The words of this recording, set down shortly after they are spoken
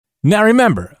Now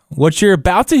remember, what you're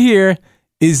about to hear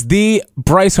is the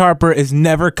Bryce Harper is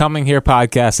Never Coming Here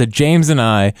podcast that James and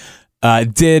I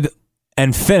did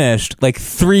and finished like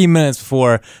 3 minutes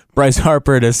before Bryce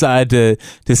Harper decided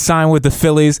to sign with the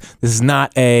Phillies. This is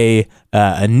not a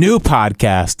new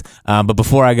podcast, but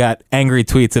before I got angry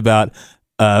tweets about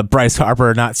Bryce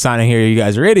Harper not signing here, you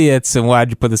guys are idiots, and why'd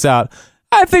you put this out?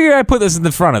 I figured I'd put this in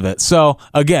the front of it. So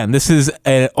again, this is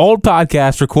an old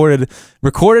podcast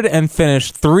recorded and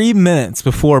finished 3 minutes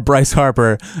before Bryce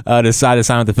Harper decided to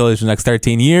sign with the Phillies for the next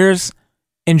 13 years.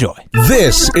 Enjoy.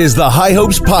 This is the High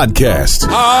Hopes Podcast.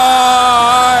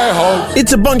 High Hopes.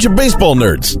 It's a bunch of baseball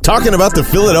nerds talking about the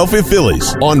Philadelphia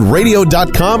Phillies on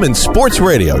radio.com and Sports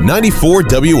Radio 94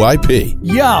 WIP.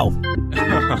 Yo,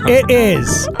 it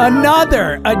is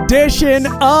another edition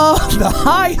of the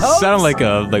High Hopes Sound like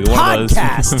podcast. One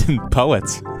of those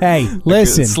poets. Hey,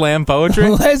 listen. Slam poetry?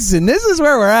 Listen, this is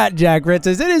where we're at, Jack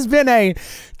Ritzes. It has been a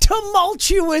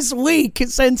tumultuous week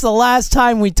since the last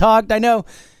time we talked. I know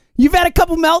you've had a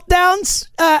couple meltdowns.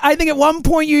 I think at one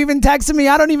point you even texted me,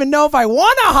 I don't even know if I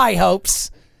want a High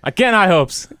Hopes. I can't high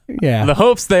hopes. Yeah. The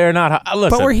hopes, they are not high.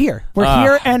 Listen. But we're here. We're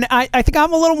here, and I think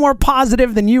I'm a little more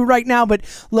positive than you right now, but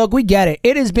look, we get it.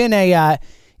 It has been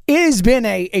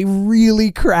a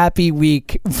really crappy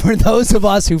week for those of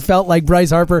us who felt like Bryce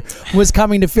Harper was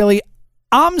coming to Philly.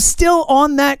 I'm still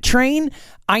on that train.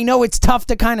 I know it's tough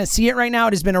to kind of see it right now.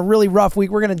 It has been a really rough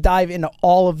week. We're going to dive into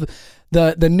all of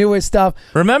the newest stuff.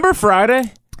 Remember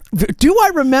Friday? Do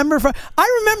I remember?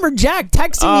 I remember Jack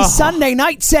texting me Sunday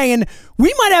night saying,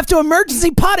 we might have to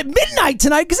emergency pod at midnight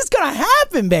tonight because it's going to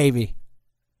happen, baby.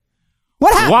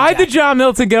 What happened, Why Jack? did John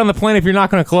Milton get on the plane if you're not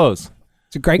going to close?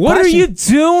 It's a great What question. are you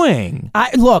doing?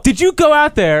 Look. Did you go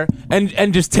out there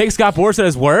and just take Scott Boras at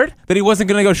his word that he wasn't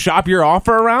going to go shop your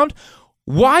offer around?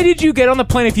 Why did you get on the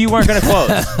plane if you weren't going to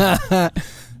close?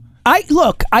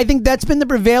 I think that's been the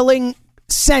prevailing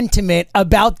sentiment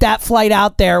about that flight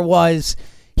out there was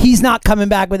he's not coming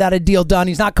back without a deal done.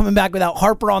 He's not coming back without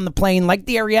Harper on the plane, like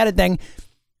the Arrieta thing.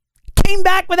 Came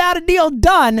back without a deal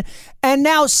done. And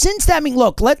now since that,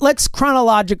 look, let's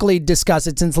chronologically discuss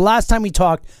it. Since the last time we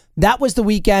talked, that was the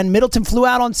weekend. Middleton flew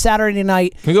out on Saturday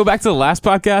night. Can we go back to the last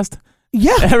podcast?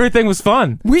 Yeah. Everything was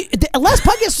fun. The last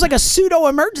podcast was like a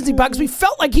pseudo-emergency podcast. We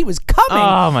felt like he was coming.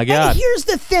 Oh, my God. And here's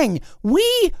the thing.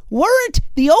 We weren't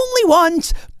the only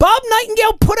ones. Bob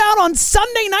Nightingale put out on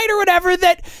Sunday night or whatever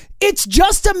that it's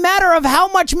just a matter of how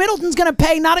much Middleton's going to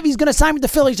pay, not if he's going to sign with the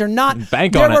Phillies or not.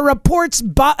 Bank on it. There were reports,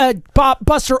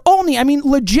 Buster Olney,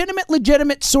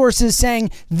 legitimate sources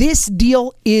saying this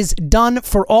deal is done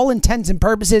for all intents and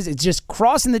purposes. It's just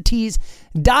crossing the T's,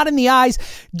 dotting the I's.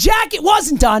 Jack, it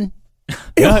wasn't done.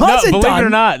 It wasn't believe done. it or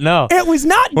not, no. It was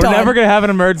not We're done. never going to have an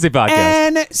emergency podcast.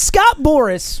 And Scott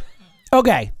Boras,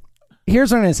 okay,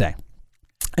 here's what I'm going to say.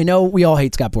 I know we all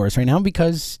hate Scott Boras right now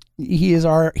because he is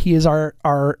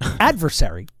our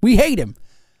adversary. We hate him.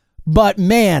 But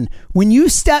man, when you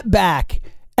step back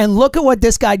and look at what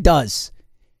this guy does,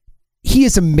 he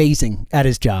is amazing at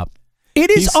his job. It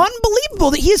is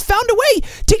unbelievable that he has found a way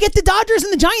to get the Dodgers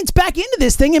and the Giants back into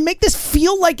this thing and make this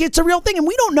feel like it's a real thing. And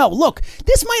we don't know. Look,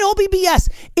 this might all be BS.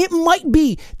 It might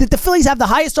be that the Phillies have the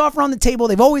highest offer on the table.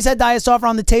 They've always had the highest offer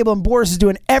on the table, and Boras is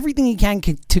doing everything he can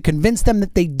to convince them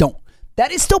that they don't.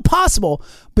 That is still possible,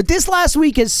 but this last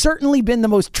week has certainly been the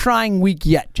most trying week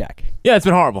yet, Jack. Yeah, it's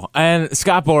been horrible. And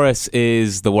Scott Boras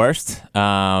is the worst.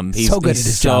 He's so good at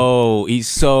his job. He's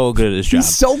so good at his job.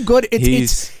 He's so good.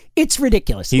 It's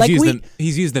ridiculous.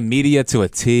 He's used the media to a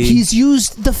T. He's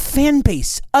used the fan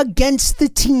base against the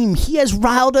team. He has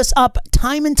riled us up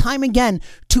time and time again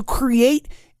to create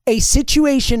a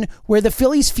situation where the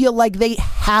Phillies feel like they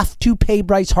have to pay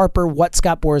Bryce Harper what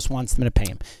Scott Boras wants them to pay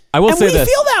him. I will say we this.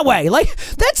 feel that way. Like,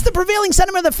 that's the prevailing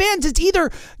sentiment of the fans. It's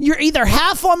you're either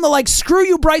half on the like, screw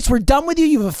you, Bryce, we're done with you,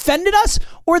 you've offended us,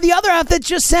 or the other half that's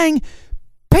just saying,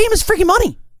 pay him his freaking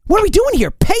money. What are we doing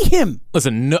here? Pay him.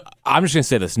 Listen, no, I'm just going to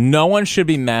say this. No one should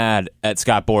be mad at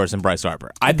Scott Boras and Bryce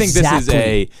Harper. I think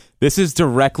this is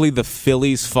directly the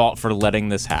Phillies' fault for letting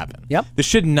this happen. Yep. This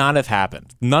should not have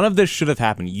happened. None of this should have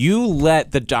happened. You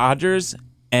let the Dodgers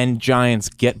and Giants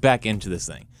get back into this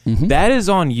thing. Mm-hmm. That is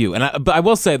on you. But I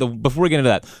will say, before we get into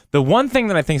that, the one thing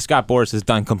that I think Scott Boras has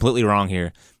done completely wrong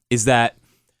here is that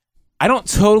I don't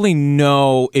totally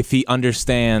know if he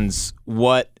understands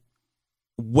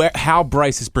how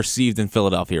Bryce is perceived in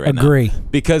Philadelphia right now. Agree.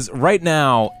 Because right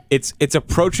now, it's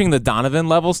approaching the Donovan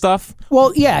level stuff.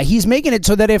 Well, yeah, he's making it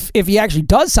so that if he actually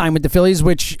does sign with the Phillies,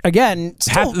 which, again,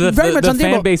 still very much on the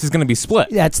table, fan base is going to be split.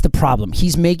 That's the problem.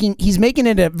 He's making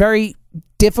it a very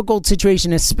difficult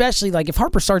situation, especially like if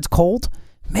Harper starts cold,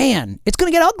 man, it's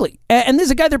going to get ugly. And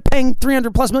there's a guy they're paying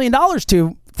 $300+ million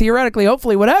to, theoretically,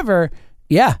 hopefully, whatever.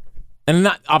 Yeah. And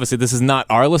not obviously this is not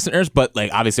our listeners, but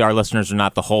like obviously our listeners are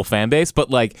not the whole fan base,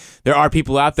 but like there are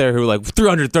people out there who are like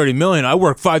 $330 million. I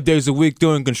work 5 days a week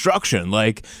doing construction.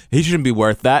 Like he shouldn't be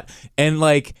worth that. And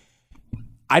like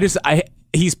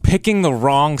he's picking the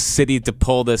wrong city to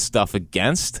pull this stuff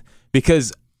against,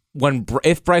 because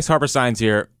if Bryce Harper signs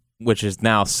here, which is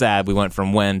now sad, we went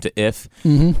from when to if,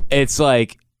 it's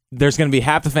like there's going to be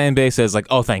half the fan base is like,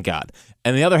 oh, thank God.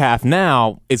 And the other half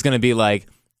now is going to be like,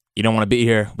 you don't want to be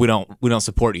here. We don't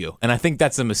support you. And I think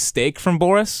that's a mistake from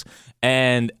Boris.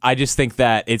 And I just think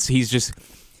that he's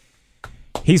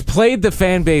played the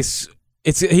fan base.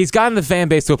 He's gotten the fan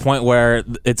base to a point where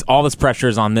it's all this pressure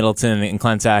is on Middleton and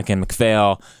Klentak and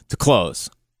McPhail to close.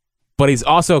 But he's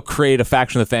also created a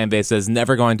faction of the fan base that is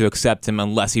never going to accept him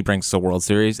unless he brings us a World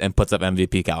Series and puts up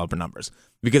MVP caliber numbers,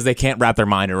 because they can't wrap their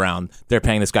mind around they're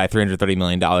paying this guy $330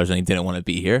 million and he didn't want to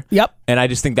be here. Yep. And I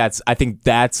just think that's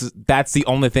the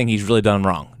only thing he's really done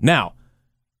wrong. Now,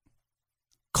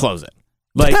 close it.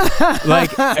 Like the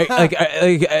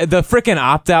freaking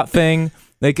opt-out thing.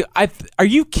 Like, are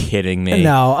you kidding me?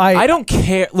 No, I don't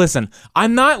care. Listen,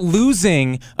 I'm not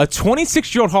losing a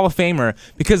 26-year-old Hall of Famer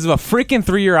because of a freaking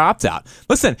 3-year opt-out.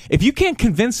 Listen, if you can't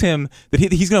convince him that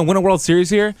he's going to win a World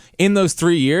Series here in those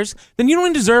 3 years, then you don't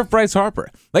even deserve Bryce Harper.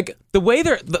 Like,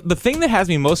 the thing that has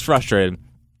me most frustrated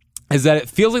is that it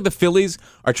feels like the Phillies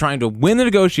are trying to win the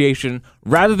negotiation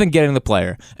rather than getting the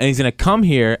player. And he's going to come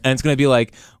here, and it's going to be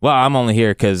like, well, I'm only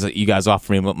here because you guys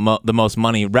offer me the most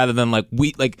money, rather than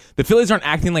the Phillies aren't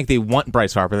acting like they want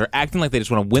Bryce Harper. They're acting like they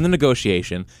just want to win the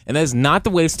negotiation, and that is not the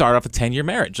way to start off a 10-year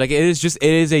marriage. Like, it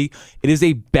is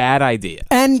a bad idea.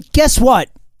 And guess what?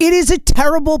 It is a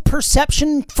terrible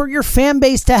perception for your fan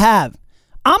base to have.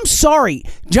 I'm sorry.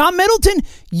 John Middleton,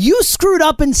 you screwed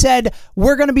up and said,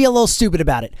 we're going to be a little stupid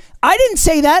about it. I didn't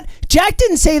say that. Jack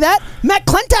didn't say that. Matt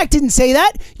Klentak didn't say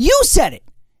that. You said it.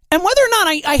 And whether or not,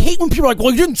 I hate when people are like,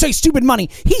 well, you didn't say stupid money.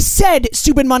 He said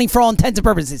stupid money for all intents and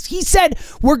purposes. He said,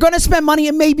 we're going to spend money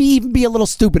and maybe even be a little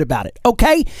stupid about it.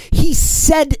 Okay? He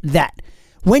said that.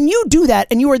 When you do that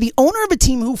and you are the owner of a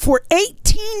team who for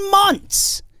 18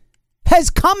 months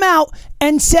has come out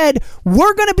and said,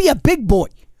 we're going to be a big boy.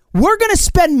 We're going to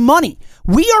spend money.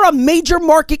 We are a major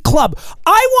market club.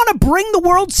 I want to bring the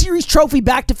World Series trophy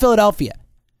back to Philadelphia.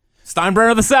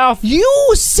 Steinbrenner of the South.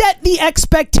 You set the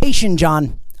expectation,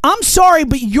 John. I'm sorry,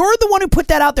 but you're the one who put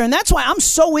that out there, and that's why I'm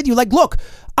so with you. Like, look,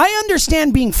 I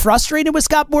understand being frustrated with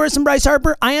Scott Boras and Bryce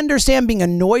Harper. I understand being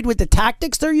annoyed with the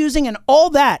tactics they're using and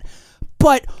all that.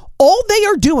 But all they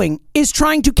are doing is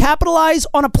trying to capitalize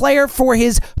on a player for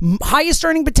his highest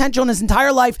earning potential in his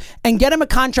entire life and get him a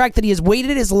contract that he has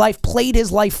waited his life, played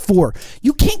his life for.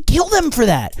 You can't kill them for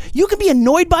that. You can be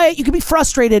annoyed by it. You can be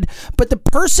frustrated. But the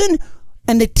person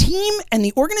and the team and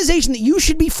the organization that you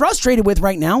should be frustrated with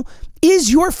right now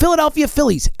is your Philadelphia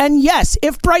Phillies. And yes,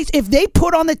 if they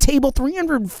put on the table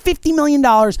 $350 million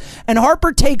and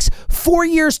Harper takes 4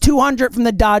 years, $200 from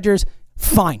the Dodgers,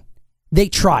 fine. They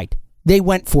tried. They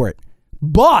went for it.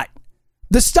 But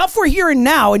the stuff we're hearing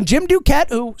now, and Jim Duquette,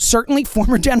 who certainly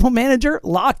former general manager,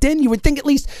 locked in, you would think at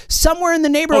least somewhere in the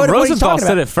neighborhood of what he's talking about. Rosenthal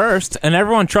said it first, and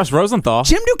everyone trusts Rosenthal.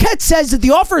 Jim Duquette says that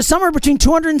the offer is somewhere between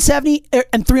 $270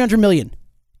 and $300 million.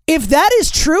 If that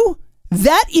is true,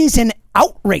 that is an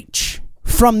outrage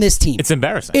from this team. It's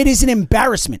embarrassing. It is an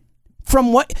embarrassment.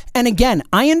 From what, and again,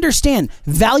 I understand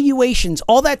valuations,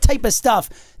 all that type of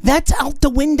stuff. That's out the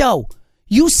window.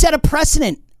 You set a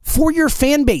precedent for your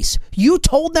fan base. You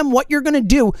told them what you're going to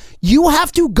do. You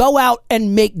have to go out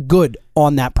and make good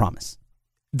on that promise.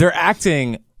 They're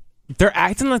acting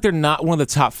like they're not one of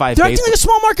the top 5. They're acting like a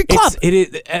small market club.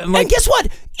 And guess what?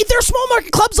 If they're small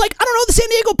market clubs like, I don't know, the San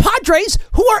Diego Padres,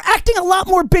 who are acting a lot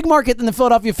more big market than the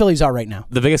Philadelphia Phillies are right now.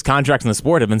 The biggest contracts in the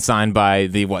sport have been signed by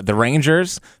the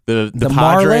Rangers, the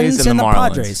Padres, and the Marlins.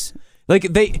 Padres. Like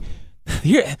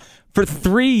for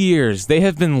 3 years, they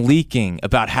have been leaking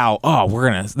about how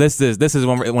this is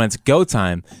when it's go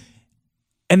time,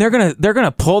 and they're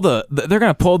gonna pull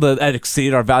that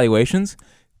exceeded our valuations.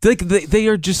 They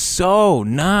are just so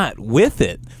not with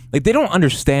it. Like, they don't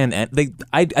understand.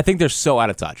 I think they're so out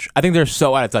of touch.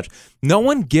 No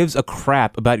one gives a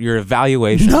crap about your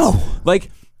evaluations. No.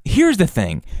 Like, here's the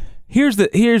thing. Here's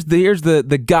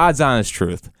the God's honest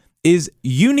truth. Is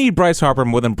you need Bryce Harper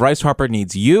more than Bryce Harper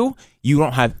needs you. You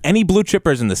don't have any blue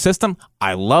chippers in the system.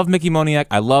 I love Mickey Moniak.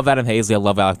 I love Adam Hazley. I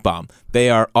love Alec Baum. They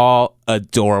are all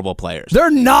adorable players. They're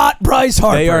not Bryce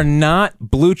Harper. They are not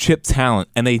blue chip talent,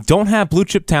 and they don't have blue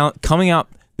chip talent coming out.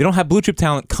 They don't have blue chip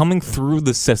talent coming through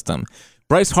the system.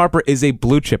 Bryce Harper is a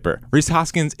blue chipper. Rhys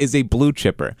Hoskins is a blue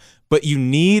chipper. But you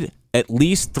need at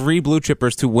least 3 blue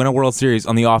chippers to win a World Series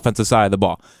on the offensive side of the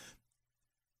ball.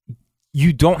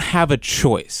 You don't have a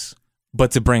choice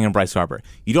but to bring in Bryce Harper.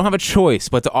 You don't have a choice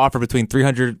but to offer between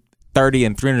 $330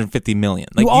 and $350 million.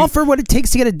 You offer what it takes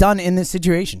to get it done in this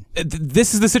situation.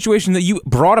 This is the situation that you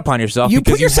brought upon yourself. You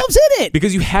put yourselves in it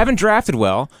because you haven't drafted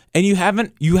well and you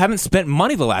haven't spent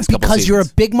money the last couple seasons. Because you're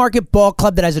a big market ball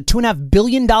club that has a $2.5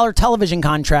 billion television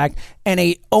contract and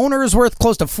a owner is worth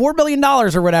close to $4 billion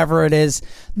or whatever it is.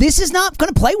 This is not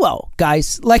going to play well,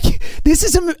 guys. Like, this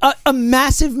is a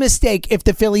massive mistake if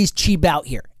the Phillies cheap out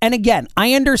here. And again,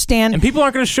 I understand. And people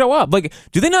aren't going to show up. Like,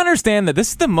 do they not understand that this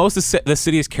is the most the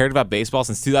city has cared about baseball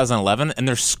since 2011, and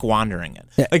they're squandering it?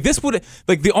 Yeah.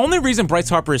 Like, the only reason Bryce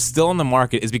Harper is still in the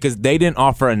market is because they didn't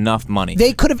offer enough money.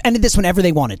 They could have ended this whenever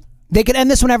they wanted. They could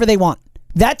end this whenever they want.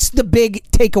 That's the big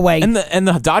takeaway. And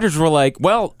the Dodgers were like,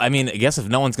 well, I mean, I guess if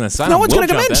no one's going to sign him, no one's going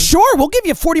to come in. Sure, we'll give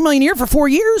you $40 million a year for 4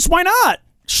 years. Why not?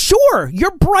 Sure,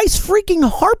 you're Bryce freaking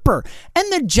Harper.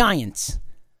 And the Giants.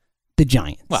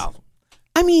 Well,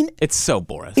 I mean, it's so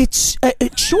Boris. It's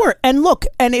sure. And look,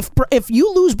 and if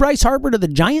you lose Bryce Harper to the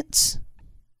Giants,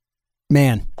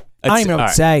 man, I don't even know what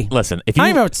to say. Listen, I don't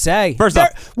even know what to say. First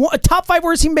off, a top 5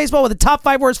 worst team in baseball with a top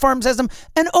 5 worst farm system,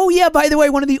 and oh yeah, by the way,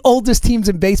 one of the oldest teams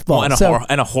in baseball, and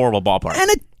a horrible ballpark, and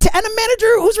a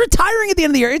manager who's retiring at the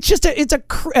end of the year. It's just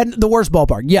and the worst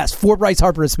ballpark. Yes, for Bryce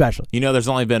Harper especially. You know, there's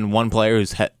only been one player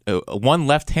who's one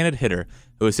left-handed hitter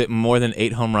who has hit more than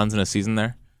 8 home runs in a season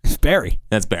there. It's Barry.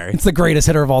 That's Barry. It's the greatest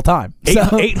hitter of all time.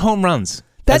 8 home runs.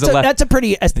 That's a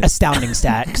pretty astounding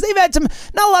stat because they've had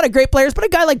not a lot of great players, but a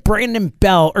guy like Brandon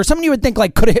Bell or someone you would think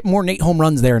like could have hit more than 8 home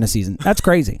runs there in a season. That's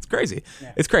crazy. It's crazy.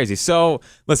 Yeah. It's crazy. So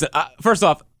listen, first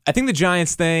off, I think the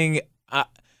Giants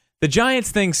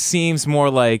thing seems more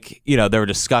like, you know, they were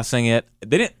discussing it.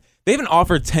 They haven't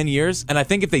offered 10 years, and I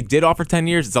think if they did offer 10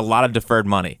 years, it's a lot of deferred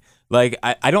money. Like,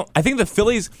 I think the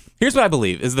Phillies, here's what I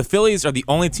believe, is the Phillies are the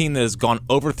only team that has gone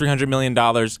over $300 million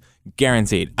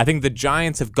guaranteed. I think the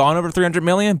Giants have gone over $300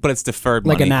 million, but it's deferred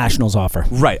money. Like a Nationals offer.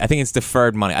 Right. I think it's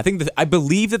deferred money. I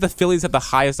believe that the Phillies have the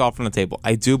highest offer on the table.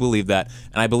 I do believe that.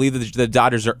 And I believe that the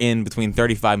Dodgers are in between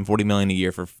 $35 and $40 million a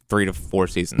year for 3 to 4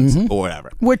 seasons or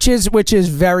whatever. Which is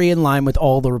very in line with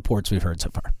all the reports we've heard so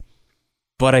far.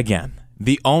 But again,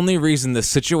 the only reason the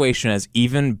situation is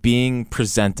even being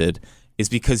presented is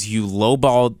because you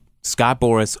lowballed Scott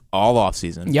Boras all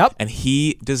offseason. Yep. And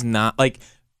he does not, like,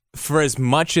 for as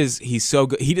much as he's so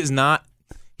good, he does not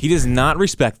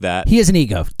respect that. He has an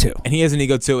ego, too. And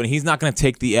he's not going to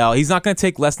take the L. He's not going to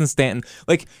take less than Stanton.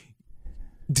 Like,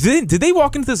 did they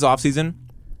walk into this offseason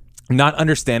not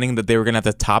understanding that they were going to have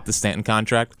to top the Stanton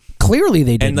contract? Clearly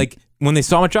they did. And, like, when they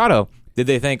saw Machado, did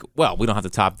they think, well, we don't have to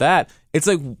top that? It's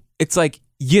like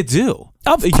you do.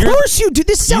 Of course you do.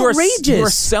 This is outrageous. You're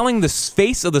selling the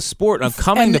face of the sport of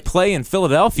coming to play in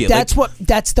Philadelphia. That's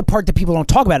the part that people don't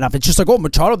talk about enough. It's just like, oh,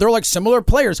 Machado, they're like similar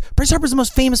players. Bryce Harper's the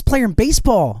most famous player in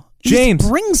baseball. James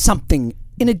brings something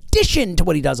in addition to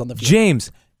what he does on the field.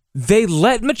 James, they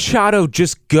let Machado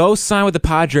just go sign with the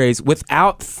Padres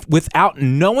without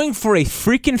knowing for a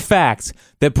freaking fact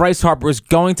that Bryce Harper was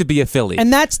going to be a Philly.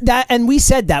 And that's that. And we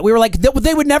said that. We were like,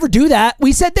 they would never do that.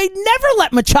 We said they'd never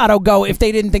let Machado go if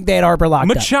they didn't think they had Harper locked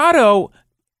up. Machado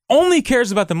only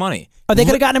cares about the money. Oh, they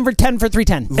could have gotten him for 10 for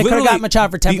 310. They could have gotten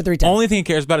Machado for 10 for 310. The only thing he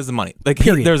cares about is the money. Like,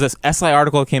 there was this SI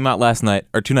article that came out last night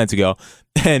or 2 nights ago,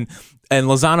 and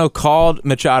Lozano called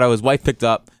Machado. His wife picked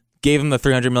up, gave him the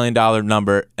 $300 million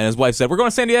number, and his wife said, "We're going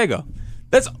to San Diego."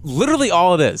 That's literally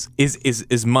all it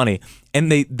is money. And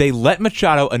they let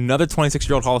Machado, another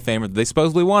 26-year-old Hall of Famer that they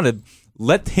supposedly wanted,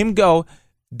 let him go.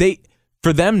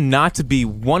 For them not to be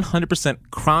 100%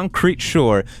 concrete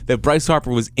sure that Bryce Harper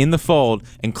was in the fold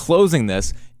and closing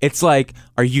this, it's like,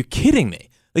 are you kidding me?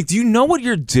 Like, do you know what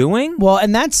you're doing? Well,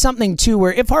 and that's something, too,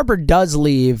 where if Harper does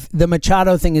leave, the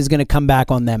Machado thing is going to come back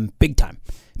on them big time.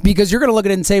 Because you're going to look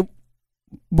at it and say,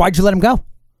 why'd you let him go?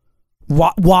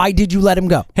 Why did you let him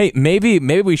go? Hey, maybe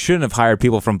we shouldn't have hired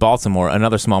people from Baltimore,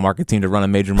 another small market team, to run a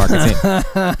major market team.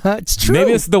 It's true.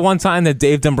 Maybe it's the one time that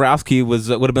Dave Dombrowski would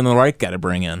have been the right guy to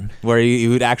bring in, where he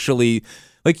would actually,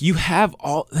 like, you have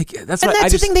all, like, that's. And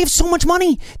that's the thing. They have so much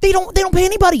money. They don't pay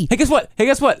anybody. Hey, guess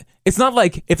what? It's not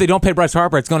like if they don't pay Bryce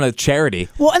Harper, it's going to charity.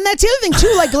 Well, and that's the other thing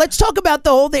too. Like, let's talk about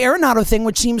the Arenado thing,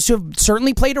 which seems to have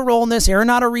certainly played a role in this.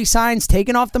 Arenado resigns,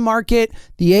 taken off the market,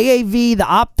 the AAV, the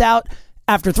opt out.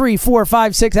 After 3, 4,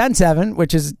 5, 6, and 7,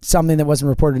 which is something that wasn't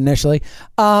reported initially.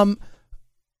 The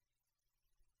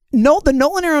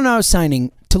Nolan Arenado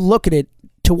signing, to look at it,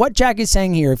 to what Jack is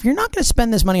saying here, if you're not going to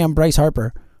spend this money on Bryce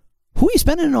Harper, who are you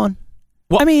spending it on?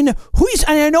 I mean, and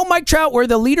I know Mike Trout, we're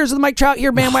the leaders of the Mike Trout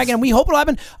here bandwagon, and we hope it'll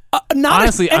happen.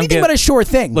 Honestly, anything but a sure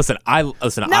thing. Listen.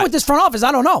 Now with this front office,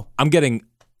 I don't know.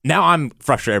 Now I'm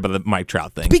frustrated by the Mike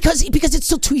Trout thing because it's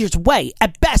still 2 years away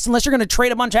at best, unless you're going to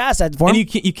trade a bunch of assets for him.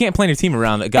 And you can't plan your team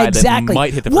around a guy that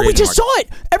might hit the free agent we just market.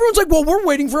 saw it. Everyone's like, well, we're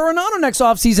waiting for Arenado next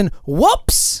offseason.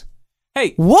 Whoops.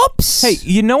 Whoops. Hey,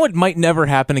 you know what might never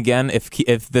happen again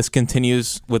if this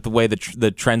continues with the way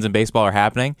the trends in baseball are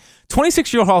happening?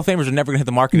 26-year-old Hall of Famers are never going to hit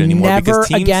the market anymore. Never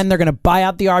again. They're going to buy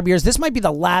out the RBers. This might be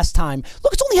the last time.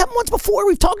 Look, it's only happened once before.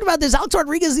 We've talked about this. Alex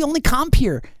Rodriguez is the only comp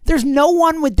here. There's no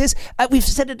one with this. We've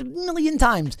said it a million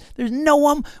times. There's no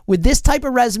one with this type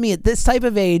of resume at this type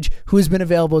of age who has been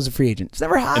available as a free agent. It's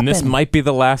never happened. And this might be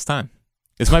the last time.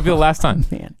 This might be the last time.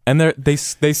 Man. And they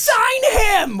sign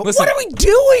him. Listen, what are we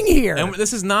doing here? And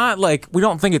this is not like we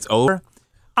don't think it's over.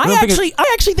 I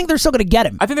actually think they're still going to get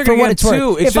him. I think they're going to get him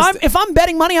too. If I'm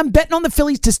betting money, I'm betting on the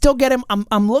Phillies to still get him.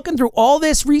 I'm looking through all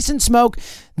this recent smoke.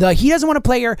 He doesn't want to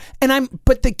play here,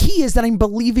 but the key is that I'm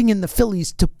believing in the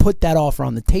Phillies to put that offer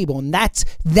on the table, and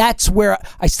that's where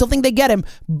I still think they get him.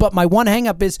 But my one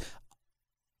hang-up is,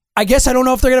 I guess I don't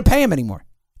know if they're going to pay him anymore.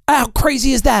 How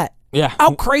crazy is that? Yeah.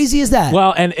 How crazy is that?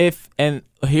 Well, and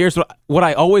here's what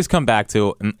I always come back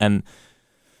to, and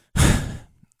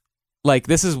like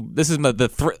this is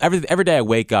every day I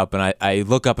wake up and I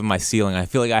look up in my ceiling. I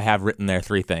feel like I have written there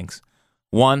three things.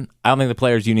 One, I don't think the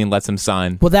Players Union lets him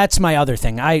sign. Well, that's my other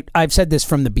thing. I've said this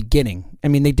from the beginning. I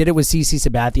mean, they did it with CC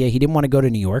Sabathia. He didn't want to go to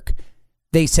New York.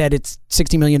 They said it's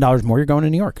 $60 million more. You're going to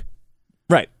New York.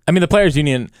 Right. I mean, the Players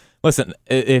Union. Listen,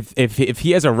 if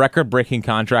he has a record-breaking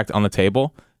contract on the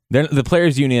table, then the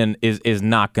Players Union is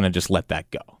not going to just let that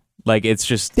go. Like, it's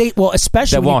just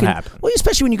especially that won't happen. Well,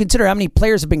 especially when you consider how many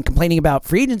players have been complaining about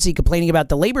free agency, complaining about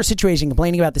the labor situation,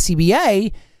 complaining about the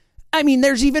CBA. I mean,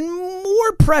 there's even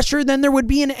more pressure than there would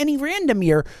be in any random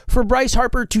year for Bryce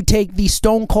Harper to take the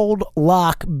stone cold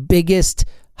lock, biggest,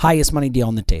 highest money deal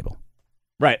on the table.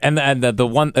 Right, and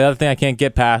the other thing I can't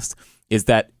get past is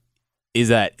that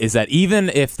even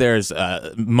if there's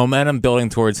momentum building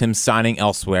towards him signing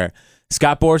elsewhere,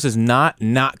 Scott Boras is not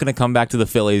going to come back to the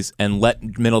Phillies and let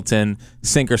Middleton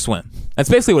sink or swim. That's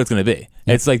basically what it's going to be.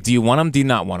 Yeah. It's like, do you want him? Do you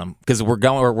not want him? Because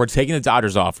we're taking the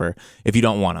Dodgers offer if you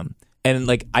don't want him. And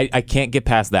like I can't get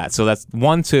past that. So that's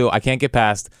 1, 2. I can't get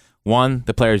past 1,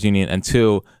 the Players Union, and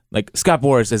 2, like Scott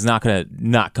Boras is not going to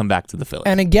not come back to the Phillies.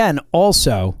 And again,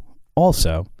 also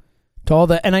to all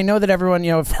the, and I know that everyone,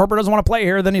 if Harper doesn't want to play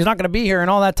here, then he's not going to be here and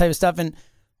all that type of stuff. And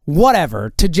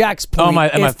whatever, to Jack's point,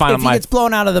 if he gets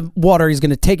blown out of the water, he's going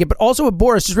to take it. But also with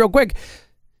Boras, just real quick,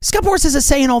 Scott Boras has a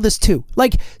say in all this too.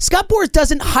 Like, Scott Boras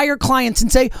doesn't hire clients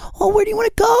and say, oh, where do you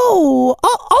want to go?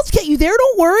 I'll get you there.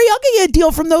 Don't worry. I'll get you a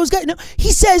deal from those guys. No,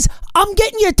 he says, I'm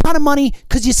getting you a ton of money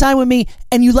because you signed with me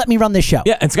and you let me run this show.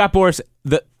 Yeah, and Scott Boras,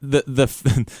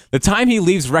 the time he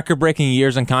leaves record-breaking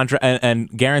years and contract and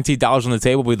guaranteed dollars on the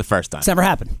table will be the first time. It's never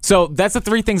happened. So that's the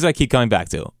three things that I keep coming back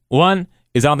to. 1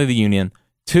 is I don't think the union.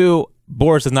 2,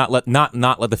 Boras does not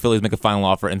let the Phillies make a final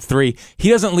offer. And 3, he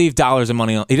doesn't leave dollars and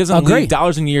money. He doesn't leave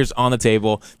dollars and years on the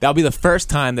table. That'll be the first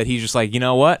time that he's just like, you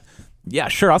know what? Yeah,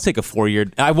 sure, I'll take a 4-year.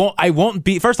 I won't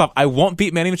beat. First off, I won't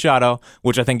beat Manny Machado,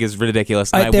 which I think is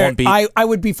ridiculous. And I won't beat. I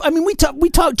would be. I mean, we talked.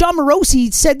 John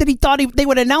Morosi said that he thought they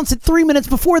would announce it 3 minutes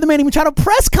before the Manny Machado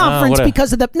press conference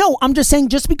because of the. No, I'm just saying,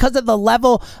 just because of the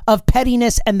level of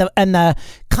pettiness and the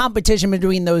competition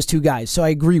between those two guys. So I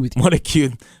agree with you. What a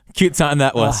cute time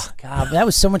that was. Oh, God, that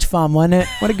was so much fun, wasn't it?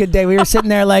 What a good day. We were sitting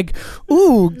there like,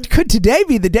 ooh, could today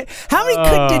be the day? How many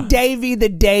could today be the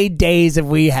days have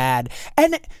we had?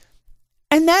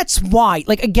 And that's why,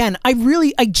 like, again, I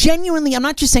genuinely, I'm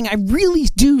not just saying, I really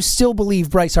do still believe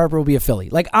Bryce Harper will be a Philly.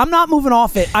 Like, I'm not moving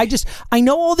off it. I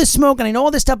know all this smoke and I know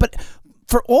all this stuff, but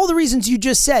for all the reasons you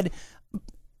just said,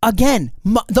 again,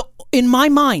 in my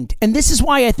mind, and this is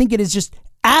why I think it is just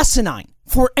asinine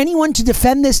for anyone to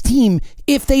defend this team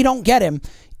if they don't get him.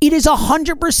 It is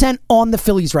 100% on the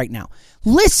Phillies right now.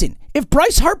 Listen, if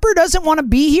Bryce Harper doesn't want to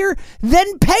be here,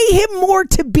 then pay him more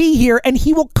to be here and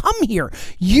he will come here.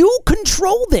 You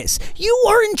control this. You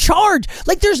are in charge.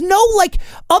 Like, there's no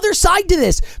other side to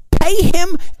this. Pay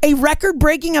him a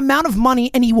record-breaking amount of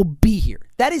money and he will be here.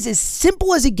 That is as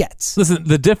simple as it gets. Listen,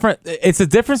 it's the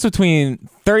difference between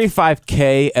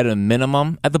 $35K at a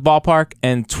minimum at the ballpark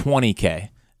and $20K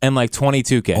and like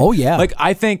 $22K. Oh, yeah. Like,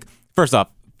 I think, first off,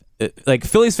 like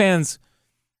Phillies fans,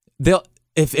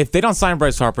 if they don't sign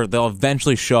Bryce Harper, they'll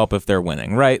eventually show up if they're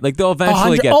winning, right? Like they'll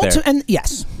eventually get there. And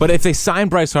yes. But if they sign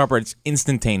Bryce Harper, it's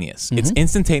instantaneous. Mm-hmm. It's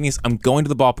instantaneous. I'm going to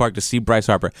the ballpark to see Bryce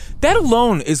Harper. That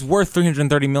alone is worth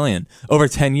 $330 million over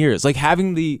 10 years. Like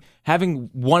having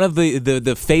one of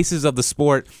the faces of the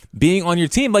sport being on your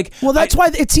team. Like, well, that's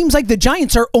why it seems like the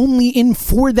Giants are only in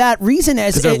for that reason,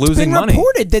 as they're it's losing been money.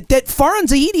 reported that Farhan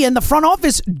Zahidi and the front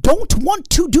office don't want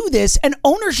to do this, and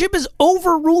ownership is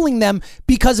overruling them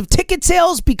because of ticket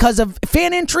sales, because of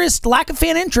fan interest, lack of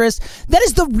fan interest. That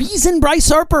is the reason Bryce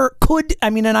Harper could, I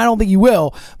mean, and I don't think he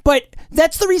will, but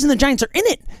that's the reason the Giants are in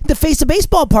it, the face of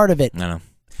baseball part of it. I know.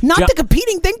 Not the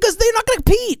competing thing, because they're not going to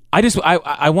compete.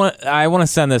 I want to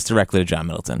send this directly to John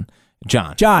Middleton.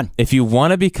 John, if you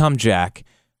want to become Jack,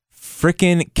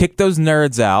 frickin' kick those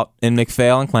nerds out in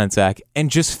McPhail and Klentak and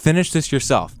just finish this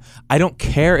yourself. I don't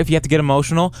care if you have to get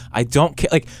emotional. I don't care.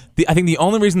 Like I think the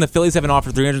only reason the Phillies haven't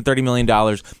offered $330 million.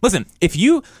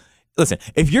 Listen,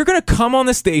 if you're going to come on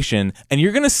the station and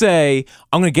you're going to say,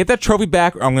 I'm going to get that trophy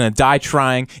back or I'm going to die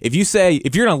trying, if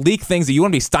you're going to leak things that you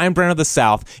want to be Steinbrenner of the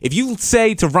South, if you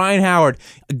say to Ryan Howard,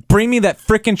 bring me that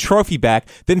freaking trophy back,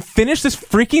 then finish this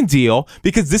freaking deal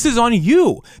because this is on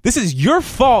you. This is your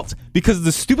fault because of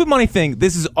the stupid money thing.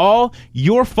 This is all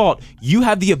your fault. You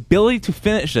have the ability to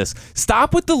finish this.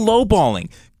 Stop with the lowballing.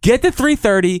 Get the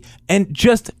 330 and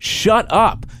just shut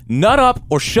up. Nut up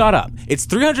or shut up. It's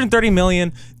 $330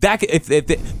 million.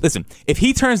 Listen, if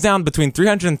he turns down between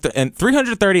 $330 and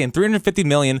 $350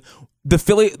 million,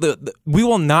 we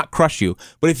will not crush you.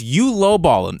 But if you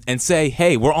lowball him and say,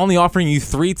 hey, we're only offering you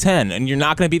 $310 and you're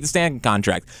not going to beat the Stanton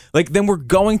contract, then we're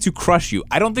going to crush you.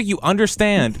 I don't think you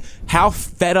understand how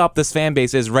fed up this fan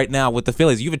base is right now with the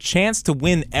Phillies. You have a chance to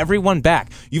win everyone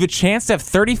back. You have a chance to have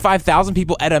 35,000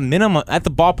 people at a minimum at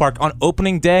the ballpark on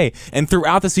opening day and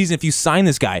throughout the season if you sign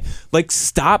this guy.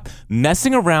 Stop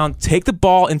messing around, take the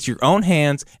ball into your own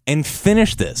hands and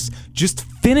finish this. Just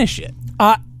finish it.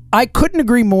 I couldn't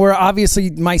agree more. Obviously,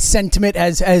 my sentiment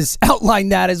has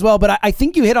outlined that as well, but I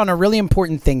think you hit on a really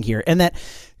important thing here, and that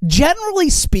generally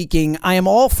speaking, I am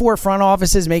all for front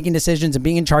offices making decisions and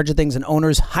being in charge of things and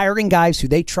owners hiring guys who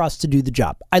they trust to do the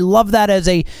job. I love that as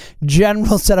a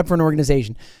general setup for an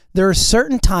organization. There are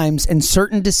certain times and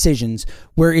certain decisions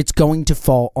where it's going to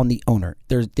fall on the owner.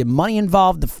 There's the money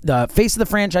involved, the face of the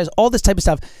franchise, all this type of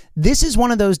stuff. This is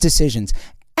one of those decisions.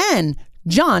 And,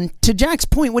 John, to Jack's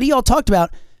point, what he all talked about,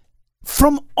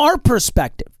 from our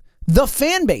perspective, the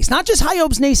fan base, not just High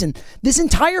Hopes Nation, this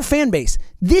entire fan base,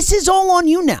 this is all on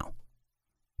you now.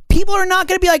 People are not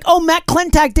going to be like, oh, Matt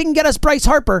Klentak didn't get us Bryce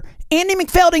Harper. Andy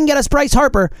McPhail didn't get us Bryce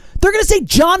Harper. They're going to say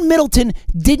John Middleton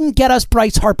didn't get us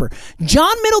Bryce Harper.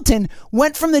 John Middleton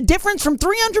went from the difference from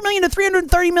 $300 million to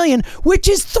 $330 million, which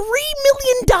is $3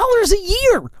 million a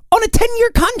year on a 10-year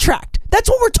contract. That's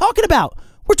what we're talking about.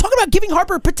 We're talking about giving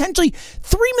Harper potentially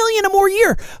 $3 million a more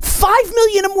year, $5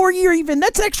 million a more year even.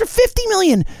 That's an extra $50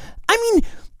 million. I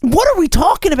mean, what are we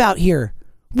talking about here?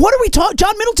 What are we talking?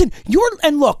 John Middleton,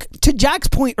 and look, to Jack's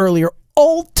point earlier,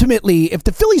 ultimately, if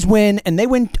the Phillies win and they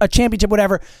win a championship,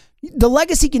 whatever, the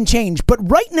legacy can change. But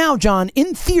right now, John,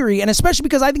 in theory, and especially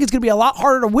because I think it's going to be a lot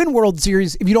harder to win World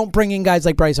Series if you don't bring in guys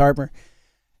like Bryce Harper,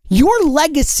 your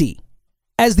legacy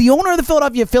as the owner of the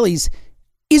Philadelphia Phillies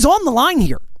is on the line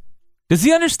here. Does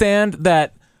he understand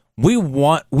that we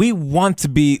want to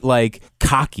be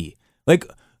cocky?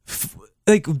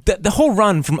 The whole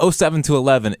run from 07 to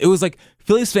 11, it was like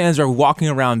Phillies fans are walking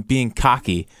around being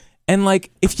cocky. And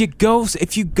if you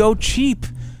go cheap,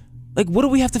 what do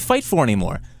we have to fight for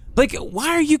anymore? Why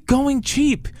are you going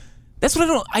cheap? That's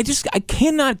what I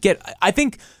cannot get. I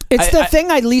think it's the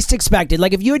thing I least expected.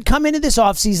 If you had come into this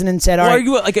offseason and said, all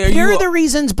right, here are the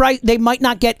reasons they might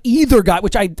not get either guy,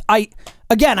 which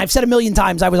again, I've said a million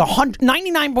times, I was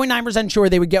 99.9% sure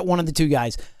they would get one of the two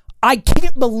guys. I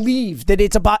can't believe that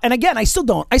it's about, and again, I still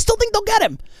don't. I still think they'll get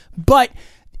him. But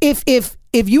if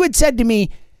you had said to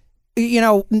me,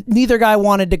 neither guy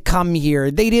wanted to come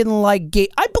here, they didn't like Gabe.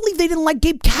 I believe they didn't like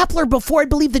Gabe Kapler before I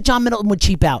believe that John Middleton would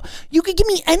cheap out. You could give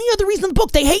me any other reason in the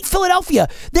book. They hate Philadelphia.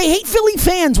 They hate Philly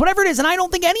fans, whatever it is, and I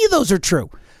don't think any of those are true.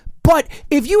 But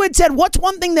if you had said, what's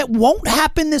one thing that won't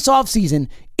happen this offseason,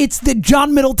 it's that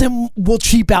John Middleton will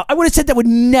cheap out. I would have said that would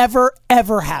never,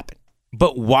 ever happen.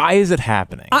 But why is it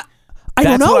happening? I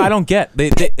don't know. That's what I don't get.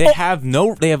 They have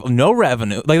no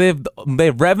revenue. They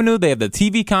have revenue. They have the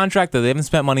TV contract that they haven't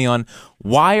spent money on.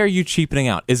 Why are you cheapening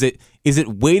out? Is it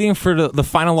waiting for the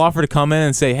final offer to come in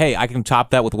and say, hey, I can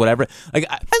top that with whatever? And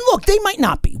look, they might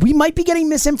not be. We might be getting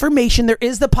misinformation. There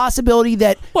is the possibility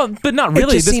that. Well, but not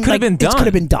really. This could have been done. This could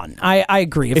have been done. I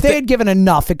agree. If they had given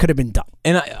enough, it could have been done.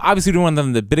 and I obviously don't want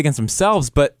them to bid against themselves,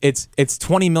 but it's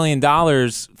 $20 million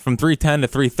from 310 to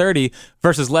 330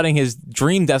 versus letting his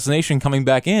dream destination coming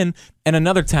back in and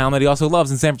another town that he also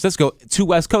loves in San Francisco, 2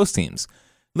 West Coast teams.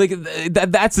 Like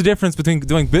that's the difference between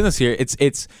doing business here.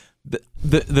 It's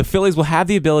the Phillies will have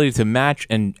the ability to match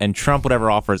and trump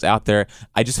whatever offer is out there.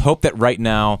 I just hope that right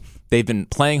now they've been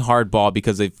playing hardball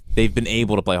because they've been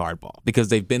able to play hardball because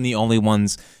they've been the only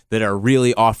ones that are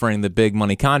really offering the big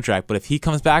money contract. But if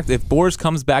Boras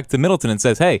comes back to Middleton and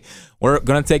says, "Hey, we're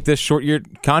going to take this short year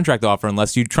contract offer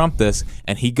unless you trump this,"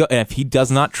 and if he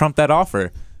does not trump that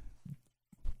offer,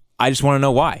 I just want to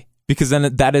know why, because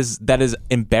then that is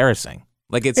embarrassing.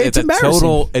 Like it's a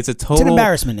total It's an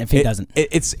embarrassment if he doesn't.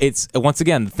 It's once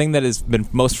again, the thing that has been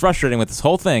most frustrating with this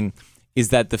whole thing is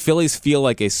that the Phillies feel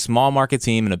like a small market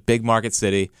team in a big market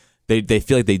city. They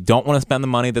feel like they don't want to spend the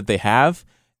money that they have,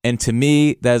 and to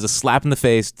me, that is a slap in the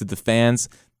face to the fans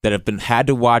that have had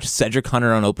to watch Cedric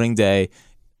Hunter on opening day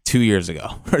 2 years ago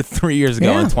or 3 years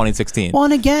ago in 2016. Well,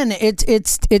 and again, it's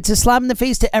a slap in the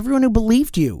face to everyone who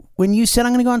believed you when you said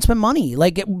I'm going to go and spend money.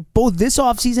 Like both this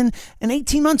offseason and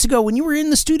 18 months ago when you were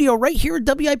in the studio right here at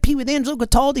WIP with Angelo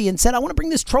Cataldi and said, I want to bring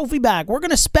this trophy back. We're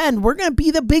going to spend. We're going to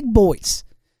be the big boys.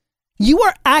 You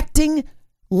are acting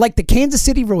like the Kansas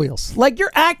City Royals. Like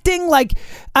you're acting like,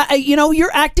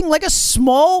 you're acting like a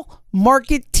small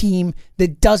market team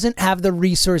that doesn't have the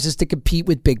resources to compete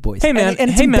with big boys. Hey man,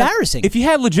 and it's embarrassing. Man, if you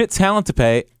had legit talent to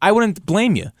pay, I wouldn't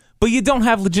blame you. But you don't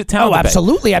have legit talent. Oh, to pay.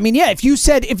 absolutely. I mean, yeah. If you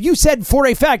said for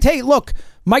a fact, hey, look,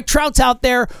 Mike Trout's out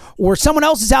there, or someone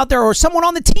else is out there, or someone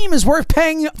on the team is worth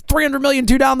paying $300 million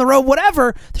to down the road,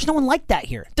 whatever. There's no one like that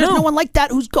here. There's no one like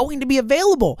that who's going to be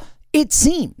available. It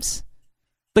seems.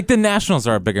 Like the Nationals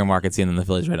are a bigger market team than the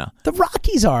Phillies right now. The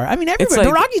Rockies are. I mean, everybody.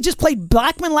 The Rockies just played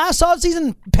Blackman last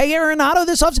offseason, pay Arenado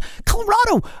this offseason.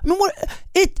 Colorado. I mean,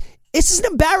 it's an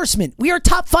embarrassment. We are a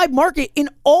top 5 market in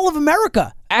all of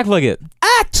America. Act like it.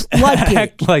 Act like it.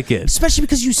 Act like it. Especially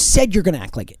because you said you're going to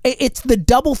act like it. It's the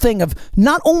double thing of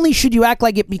not only should you act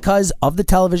like it because of the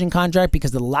television contract,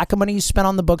 because of the lack of money you spent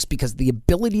on the books, because of the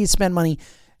ability to spend money,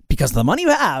 because of the money you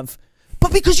have,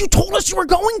 but because you told us you were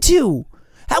going to.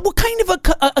 What kind of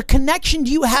a connection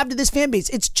do you have to this fan base?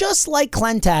 It's just like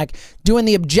Clentac doing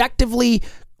the objectively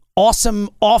awesome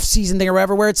offseason thing or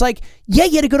whatever, where it's like, yeah,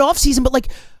 you had a good offseason, but like,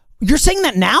 you're saying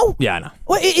that now? Yeah, I know.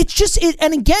 Well, it's just,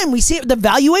 and again, we see it, the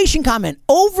valuation comment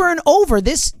over and over.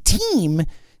 This team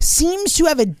seems to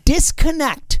have a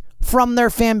disconnect from their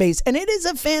fan base, and it is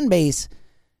a fan base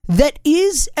that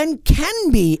is and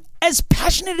can be as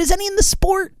passionate as any in the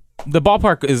sport. The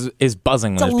ballpark is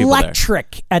buzzing when there's people there. It's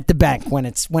electric at the bank when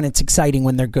it's exciting,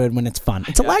 when they're good, when it's fun.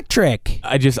 It's electric.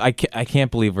 I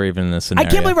can't believe we're even in this scenario.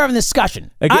 I can't believe we're having this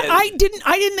discussion. I didn't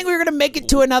think we were going to make it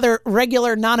to another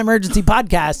regular non-emergency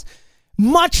podcast,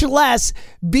 much less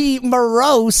be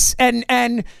morose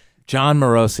and John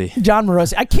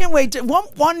Morosi. I can't wait.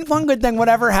 One good thing,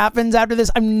 whatever happens after this,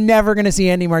 I'm never going to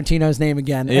see Andy Martino's name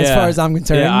again. As far as I'm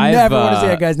concerned, I never want to see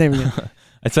that guy's name again.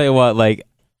 I tell you what, like,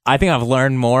 I think I've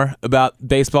learned more about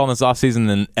baseball in this offseason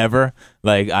than ever.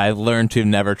 Like, I learned to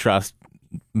never trust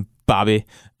Bobby.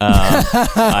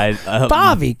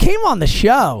 Bobby came on the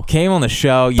show.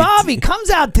 Bobby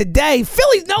comes out today.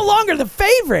 Philly's no longer the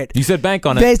favorite. You said bank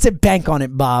on it. They said bank on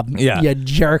it, Bob. Yeah. You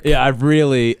jerk. Yeah, I've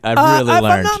really learned. If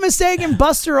I'm not mistaken,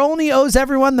 Buster Olney owes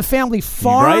everyone the family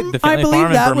farm. Right? The family I believe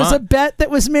farm that in was a bet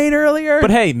that was made earlier. But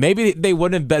hey, maybe they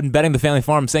wouldn't have been betting the family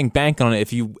farm saying bank on it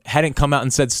if you hadn't come out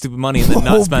and said stupid money and then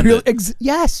not spend it.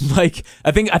 Yes. Like,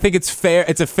 I think it's fair.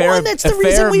 It's a fair. Well, and that's the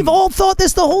reason we've all thought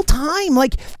this the whole time.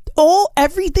 Like,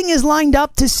 everything is lined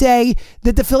up to say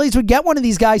that the Phillies would get one of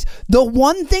these guys. The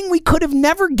one thing we could have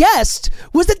never guessed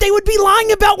was that they would be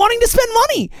lying about wanting to spend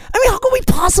money. I mean, how could we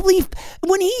possibly,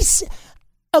 when he's,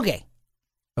 okay.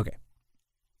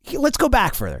 Let's go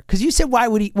back further. Because you said, why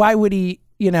would he, go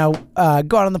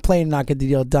out on the plane and not get the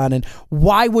deal done? And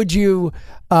why would you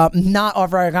not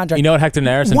offer a contract? You know what Hector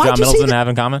Neris and John Middleton have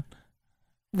in common?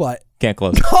 What? Can't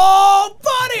close. Oh,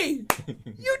 buddy!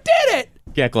 You did it!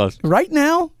 Can't close. Right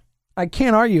now, I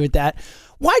can't argue with that.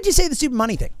 Why'd you say the stupid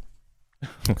money thing?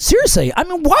 Seriously, I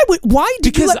mean, why'd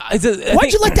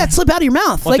you let that slip out of your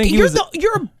mouth? Well, like you're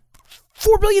a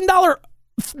 $4 billion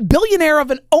billionaire of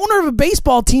an owner of a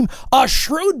baseball team, a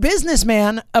shrewd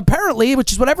businessman, apparently,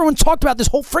 which is what everyone's talked about this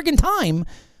whole friggin' time.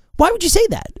 Why would you say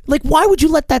that? Like, why would you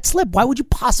let that slip? Why would you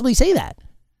possibly say that?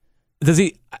 Does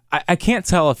he? I can't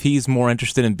tell if he's more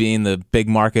interested in being the big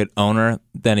market owner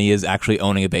than he is actually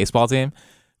owning a baseball team.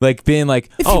 like being like,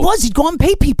 If he was, he'd go and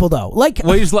pay people though. Like,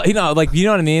 well, you know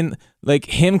what I mean? Like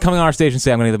him coming on our stage and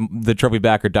saying, "I'm going to get the trophy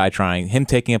back or die trying." Him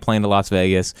taking a plane to Las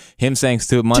Vegas. Him saying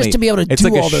stupid money. Just to be able to it's do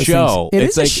like all a those show. things.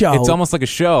 It's a like show. It's almost like a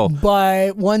show.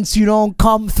 But once you don't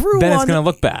come through, Then it's going to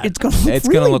look bad. It's going to look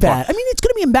really bad. I mean, it's going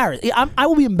to be embarrassed. I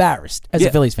will be embarrassed as a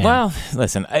Phillies fan. Well,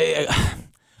 listen, I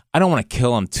don't want to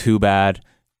kill him too bad.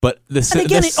 But this, and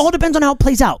again, it all depends on how it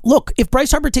plays out. Look, if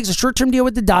Bryce Harper takes a short-term deal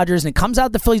with the Dodgers and it comes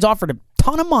out the Phillies offered a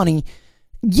ton of money,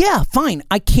 yeah, fine.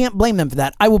 I can't blame them for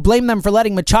that. I will blame them for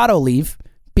letting Machado leave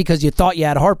because you thought you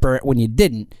had Harper when you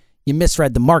didn't. You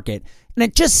misread the market. And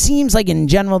it just seems like in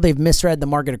general they've misread the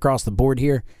market across the board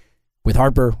here with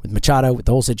Harper, with Machado, with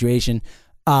the whole situation.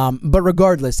 But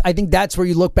regardless, I think that's where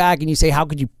you look back and you say, how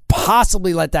could you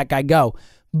possibly let that guy go?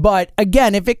 But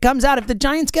again, if it comes out, if the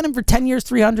Giants get him for 10 years,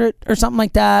 300 or something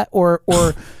like that, or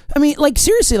I mean, like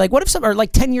seriously, like what if some, or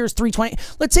like 10 years, 320?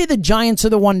 Let's say the Giants are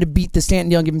the one to beat the Stanton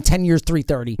deal and give him 10 years,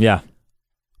 330. Yeah.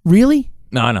 Really?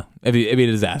 No, I know. It'd be a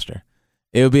disaster.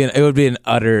 It would be an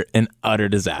utter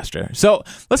disaster. So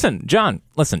listen, John,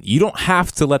 you don't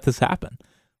have to let this happen.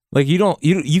 Like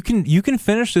you can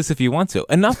finish this if you want to.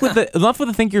 Enough with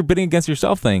the think you're bidding against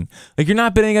yourself thing. Like you're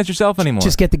not bidding against yourself anymore.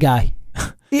 Just get the guy.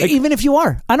 Even if you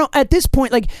are, I don't. At this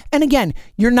point, like, and again,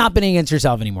 you're not bidding against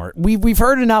yourself anymore. We've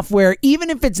heard enough where even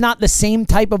if it's not the same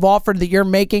type of offer that you're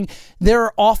making, there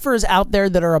are offers out there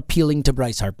that are appealing to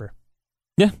Bryce Harper.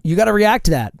 Yeah, you got to react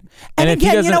to that. And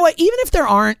again, you know what? Even if there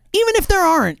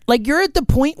aren't, like, you're at the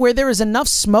point where there is enough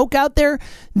smoke out there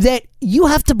that you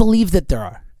have to believe that there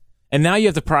are. And now you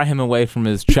have to pry him away from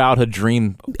his childhood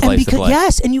dream place to play.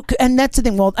 Yes, and that's the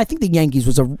thing. Well, I think the Yankees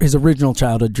was his original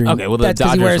childhood dream. Okay, well that's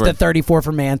because he wears the 34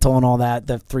 for Mantle and all that.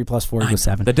 The 3 + 4 was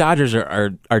 7. The Dodgers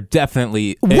are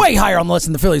definitely way higher on the list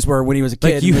than the Phillies were when he was a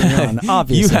kid. Like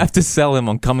obviously, you have to sell him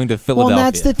on coming to Philadelphia. Well,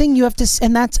 that's the thing. You have to,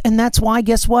 and that's why.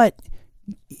 Guess what?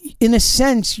 In a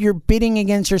sense, you're bidding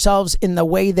against yourselves in the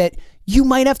way that you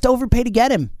might have to overpay to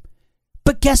get him.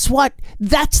 But guess what?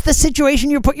 That's the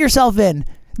situation you put yourself in.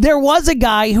 There was a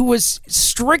guy who was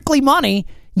strictly money.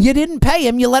 You didn't pay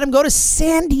him. You let him go to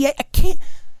San Diego.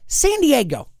 San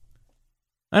Diego.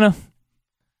 I know.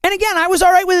 And again, I was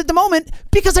all right with it at the moment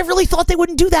because I really thought they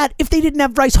wouldn't do that if they didn't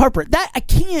have Bryce Harper. That I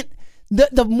can't.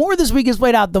 The more this week is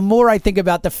played out, the more I think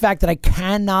about the fact that I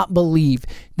cannot believe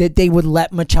that they would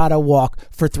let Machado walk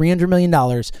for $300 million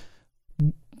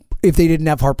if they didn't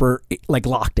have Harper like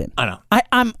locked in. I know.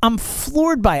 I'm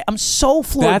floored by it. I'm so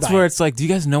floored by it. That's where it's like, do you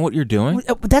guys know what you're doing?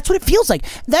 That's what it feels like.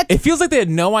 It feels like they had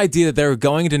no idea that they were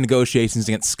going into negotiations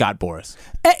against Scott Boras.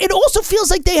 It also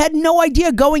feels like they had no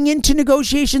idea going into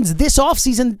negotiations this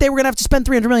offseason that they were going to have to spend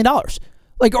 $300 million,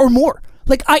 like, or more.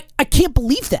 Like, I can't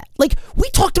believe that. Like, we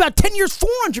talked about 10 years,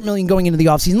 $400 million going into the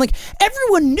offseason. Like,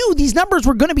 everyone knew these numbers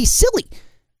were going to be silly.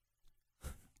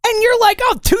 And you're like,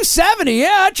 oh, 270, yeah,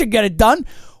 that should get it done.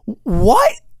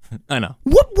 What? I know.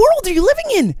 What world are you living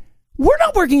in? We're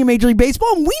not working in Major League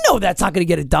Baseball, and we know that's not going to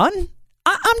get it done.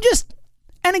 I'm just,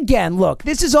 and again, look,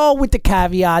 this is all with the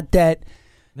caveat that,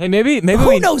 hey, maybe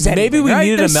who knows anything, maybe we right?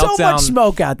 needed There's a meltdown. so much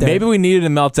smoke out there. Maybe we needed a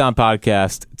meltdown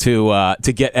podcast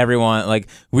to get everyone, like,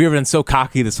 we have been so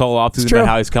cocky this whole offseason about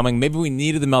how he's coming. Maybe we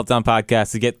needed the meltdown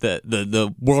podcast to get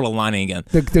the world aligning again.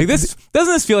 Doesn't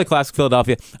this feel like classic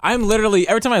Philadelphia? I'm literally,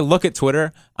 every time I look at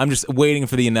Twitter, I'm just waiting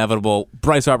for the inevitable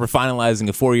Bryce Harper finalizing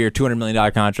a 4-year, $200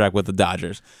 million contract with the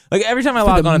Dodgers. Like, every time I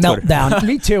log on Twitter. Meltdown.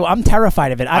 Me too. I'm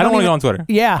terrified of it. I don't want to go on Twitter.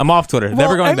 Yeah. I'm off Twitter. Well,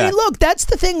 Never going back. I mean, look, that's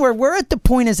the thing where we're at the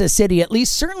point as a city, at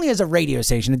least certainly as a radio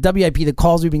station, at WIP, the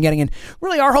calls we've been getting, and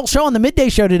really our whole show on the midday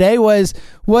show today was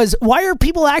why are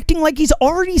people acting like he's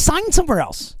already signed somewhere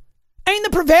else? I mean, the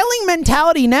prevailing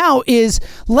mentality now is,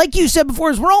 like you said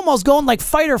before, is we're almost going like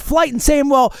fight or flight and saying,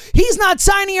 well, he's not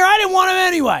signing here. I didn't want him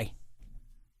anyway.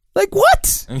 Like,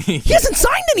 what? He hasn't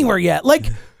signed anywhere yet. Like,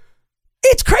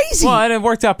 it's crazy. Well, and it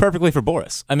worked out perfectly for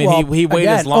Boras. I mean, he waited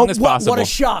as long as possible. What a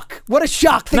shock. What a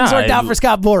shock things worked out for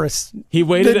Scott Boras. He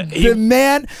waited. The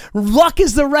man, luck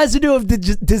is the residue of the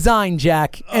design,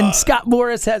 Jack. And Scott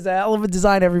Boras has a hell of a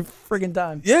design every friggin'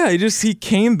 time. Yeah, he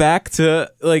came back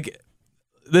to, like,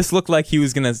 this looked like he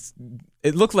was going to,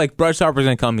 it looked like Bryce Harper's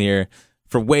going to come here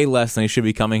for way less than he should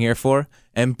be coming here for.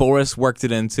 And Boras worked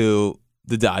it into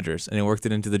the Dodgers, and he worked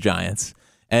it into the Giants.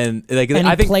 And I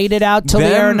think played it out till the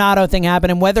Arenado thing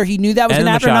happened, and whether he knew that was going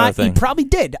to happen or not, he probably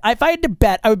did. If I had to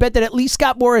bet, I would bet that at least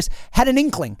Scott Boras had an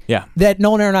inkling that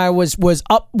Nolan Arenado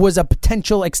was a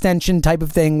potential extension type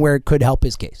of thing where it could help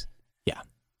his case. Yeah.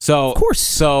 So of course.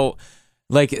 So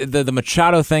Like the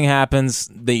Machado thing happens,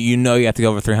 that you have to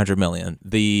go over $300 million.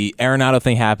 The Arenado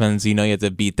thing happens, you have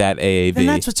to beat that AAV. And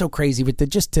that's what's so crazy with the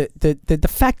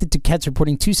fact that Duquette's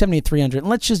reporting 270 at 300. And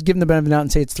let's just give him the benefit of the doubt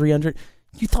and say it's 300.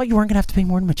 You thought you weren't going to have to pay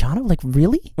more than Machado? Like,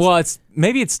 really? Well,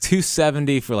 maybe it's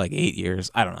 270 for like 8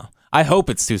 years. I don't know. I hope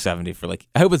it's 270 for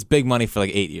I hope it's big money for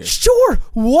like 8 years. Sure,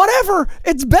 whatever.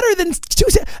 It's better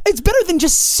than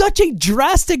just such a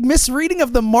drastic misreading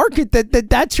of the market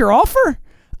that's your offer.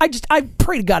 I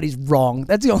pray to God he's wrong.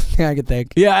 That's the only thing I could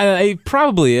think. Yeah, he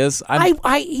probably is.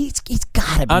 He's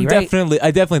gotta be.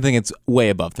 I definitely think it's way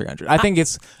above 300. I think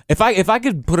it's if I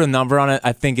could put a number on it,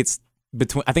 I think it's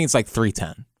like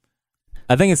 310.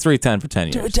 I think it's 310 for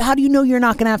 10 years. How do you know you're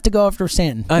not going to have to go after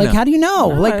Stanton? How do you know?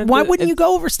 Why wouldn't you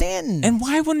go over Stanton? And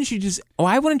why wouldn't you just go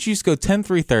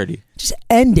 10-3-30? Just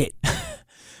end it.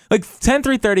 Like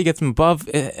 10-3-30 gets him above.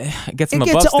 Gets him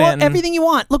above Stanton. Everything you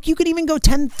want. Look, you could even go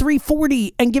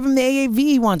 10-3-40 and give him the AAV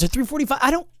he wants, or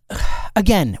 345.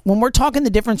 Again, when we're talking the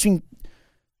difference between,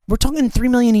 we're talking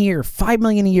 $3 million a year, $5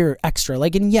 million a year extra.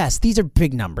 And yes, these are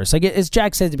big numbers. Like as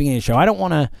Jack said at the beginning of the show, I don't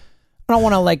want to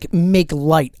make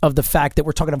light of the fact that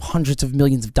we're talking of hundreds of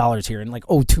millions of dollars here, and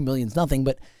 $2 million's nothing.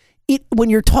 But when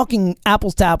you're talking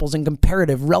apples to apples and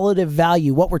comparative relative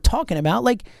value, what we're talking about,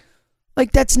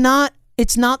 that's not.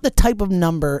 It's not the type of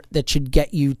number that should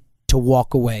get you to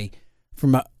walk away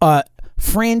from a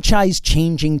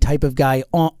franchise-changing type of guy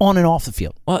on and off the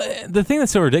field. Well, the thing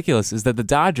that's so ridiculous is that the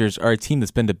Dodgers are a team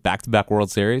that's been to back-to-back World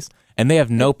Series, and they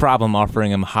have no problem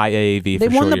offering him high AAV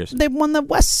for short years. They've won the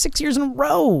West 6 years in a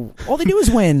row. All they do is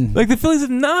win. The Phillies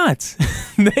have not.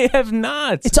 They have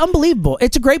not. It's unbelievable.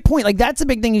 It's a great point. That's the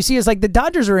big thing you see is the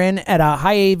Dodgers are in at a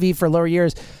high AAV for lower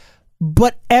years,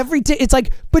 but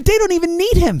but they don't even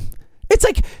need him. It's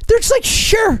they're just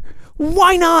sure,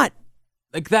 why not?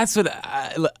 That's what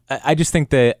I just think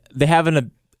they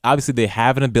have obviously they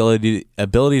have an ability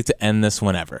to end this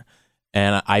whenever,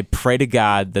 and I pray to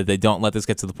God that they don't let this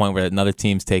get to the point where another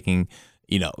team's taking,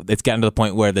 it's gotten to the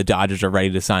point where the Dodgers are ready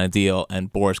to sign a deal,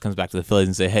 and Boris comes back to the Phillies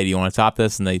and say, hey, do you want to top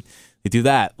this? And they do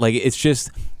that. It's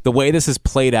just the way this is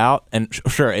played out, and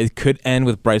sure, it could end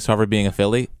with Bryce Harper being a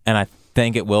Philly, and I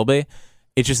think it will be.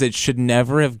 It's just it should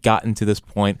never have gotten to this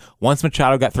point. Once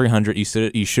Machado got 300, you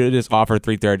should have just offered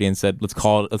 330 and said, let's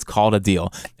call it a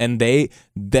deal. And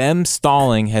them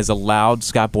stalling has allowed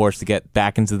Scott Boras to get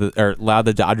back into allowed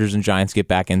the Dodgers and Giants to get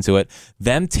back into it.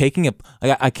 Them taking it,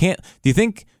 I can't. Do you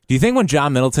think when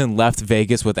John Middleton left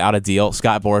Vegas without a deal,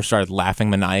 Scott Boras started laughing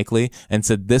maniacally and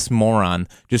said, this moron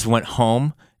just went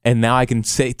home, and now I can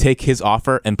take his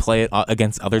offer and play it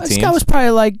against other teams? Scott was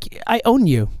probably I own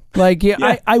you.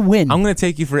 Yeah. I win. I'm going to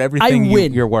take you for everything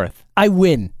you're worth. I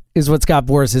win is what Scott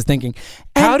Boras is thinking.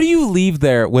 And how do you leave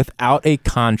there without a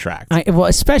contract?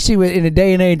 Especially in a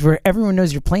day and age where everyone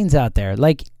knows your plane's out there.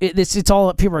 It's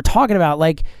all people are talking about.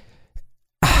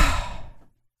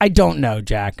 I don't know,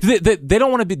 Jack. They don't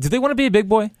want to be. Do they want to be a big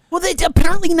boy? Well, they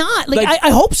apparently not.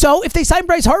 I hope so. If they sign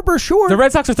Bryce Harper, sure. The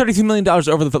Red Sox are $32 million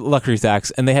over the luxury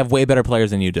tax, and they have way better players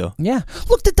than you do. Yeah.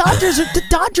 Look, the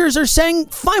Dodgers are saying,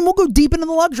 fine, we'll go deep into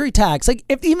the luxury tax.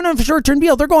 Even if a short-term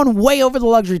deal, they're going way over the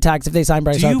luxury tax if they sign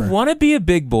Bryce Harper. Do you want to be a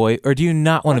big boy, or do you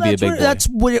not want to be a big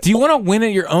boy? Do you want to win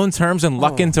at your own terms and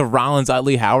luck into Rollins,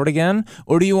 Utley, Howard again,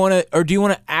 or do you want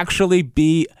to actually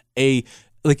be a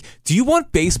do you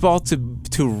want baseball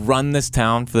to run this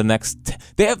town for the next?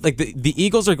 They have the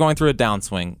Eagles are going through a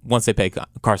downswing once they pay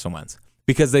Carson Wentz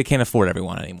because they can't afford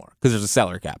everyone anymore because there's a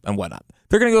salary cap and whatnot.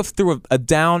 They're going to go through a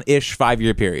down-ish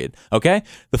 5-year period. Okay,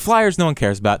 the Flyers no one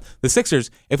cares about. The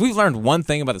Sixers. If we've learned one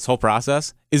thing about this whole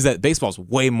process is that baseball is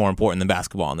way more important than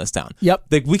basketball in this town. Yep.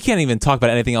 We can't even talk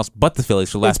about anything else but the Phillies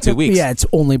for the last 2 weeks. Yeah, it's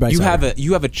only Bryce Harper.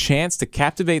 You have a chance to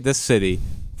captivate this city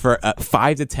for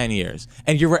 5 to 10 years.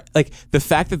 And you're the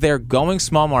fact that they're going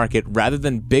small market rather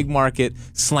than big market,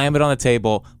 slam it on the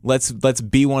table, let's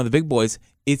be one of the big boys.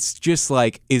 It's just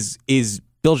is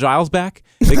Bill Giles back?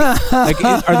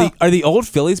 Are the old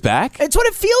Phillies back? It's what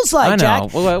it feels like, I know.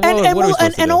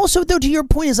 Jack. And also, though, to your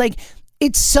point, is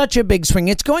it's such a big swing.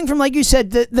 It's going from, like you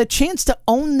said, the chance to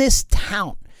own this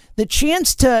town, the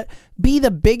chance to be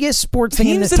the biggest sports thing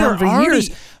in this town for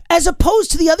years, as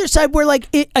opposed to the other side where,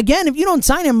 again, if you don't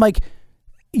sign him,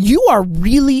 you are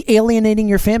really alienating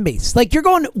your fan base. You're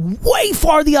going way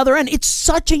far the other end. It's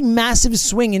such a massive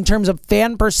swing in terms of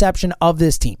fan perception of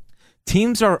this team.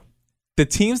 The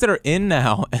teams that are in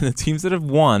now and the teams that have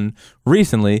won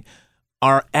recently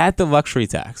are at the luxury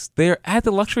tax. They are at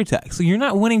the luxury tax. So you're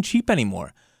not winning cheap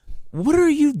anymore. What are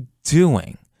you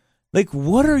doing?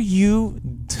 What are you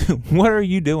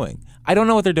doing? I don't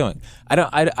know what they're doing.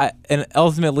 And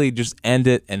ultimately just end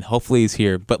it and hopefully he's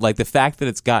here. But like the fact that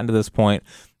it's gotten to this point,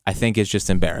 I think is just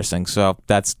embarrassing. So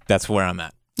that's where I'm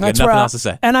at. I got nothing else to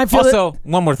say. And I feel also,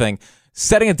 one more thing.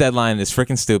 Setting a deadline is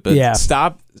freaking stupid. Yeah.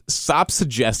 Stop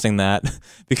suggesting that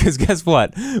because guess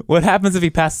what? What happens if he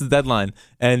passes the deadline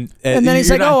and then he's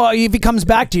like, if he comes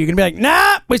back to you, you're gonna be like,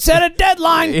 nah, we set a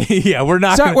deadline. Yeah, we're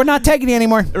not. Sorry, we're not taking you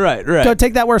anymore. Right. Go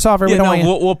take that worse offer. Yeah, we don't want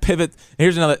you. We'll pivot.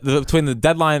 Here's another between the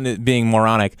deadline being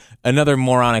moronic. Another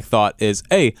moronic thought is,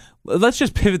 hey, let's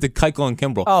just pivot to Keuchel and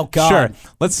Kimbrel. Oh God. Sure.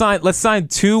 Let's sign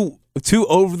two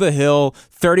over the hill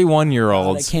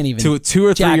 31-year-olds I can't even. to 2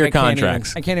 or 3 Jack, year I can't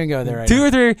contracts. I can't even go there right 2 now.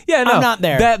 or 3. Yeah, no. I'm not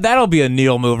there. That'll be a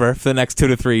needle mover for the next 2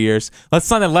 to 3 years. Let's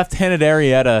sign a left-handed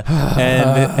Arrieta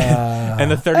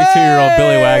and the 32-year-old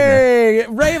Billy Wagner. Hey,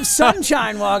 ray of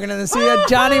sunshine walking in the sea.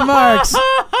 Johnny Marks.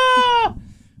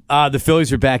 The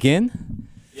Phillies are back in.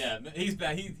 Yeah, he's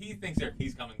back. He thinks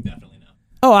he's coming definitely now.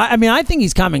 Oh, I mean, I think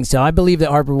he's coming still. I believe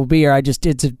that Harper will be here.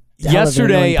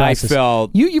 Yesterday, I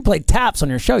felt you played taps on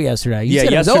your show yesterday. You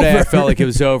said it was yesterday over. I felt like it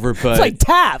was over. But it's like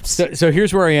taps. So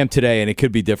here's where I am today, and it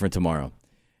could be different tomorrow.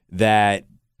 That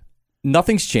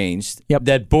nothing's changed. Yep.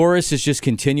 That Boris is just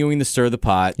continuing to stir the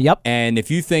pot. Yep. And if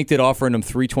you think that offering him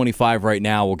 $325 right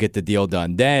now will get the deal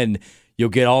done, then you'll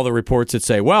get all the reports that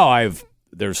say, well,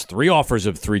 there's 3 offers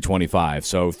of $325,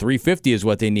 so $350 is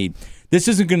what they need. This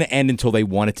isn't going to end until they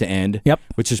want it to end. Yep.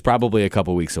 Which is probably a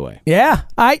couple weeks away. Yeah.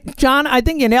 John, I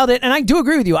think you nailed it, and I do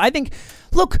agree with you. I think,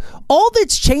 look, all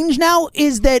that's changed now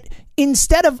is that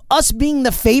instead of us being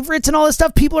the favorites and all this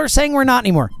stuff, people are saying we're not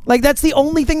anymore. Like, that's the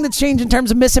only thing that's changed in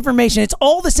terms of misinformation. It's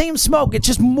all the same smoke. It's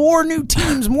just more new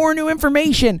teams, more new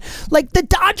information. Like, the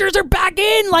Dodgers are back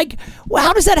in. Like, well,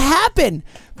 how does that happen?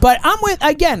 But I'm with,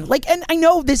 again, like, and I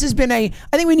know this has been I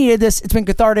think we needed this. It's been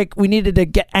cathartic. We needed to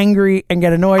get angry and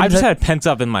get annoyed. I just had it pent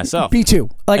up in myself. Me too.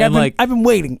 Like, And I've been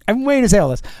waiting. I've been waiting to say all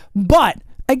this. But,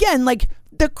 again, like,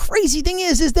 the crazy thing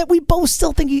is that we both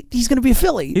still think he's going to be a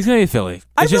Philly. He's going to be a Philly.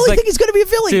 I really think he's going to be a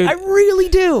Philly. Dude, I really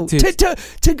do. Dude.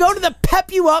 To go to the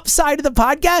pep you up side of the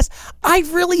podcast, I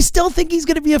really still think he's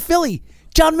going to be a Philly.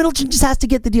 John Middleton just has to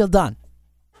get the deal done.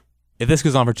 If this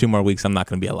goes on for 2 more weeks, I'm not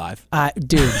going to be alive.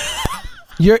 Dude.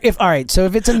 All right, so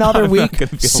if it's another week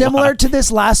similar to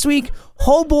this last week,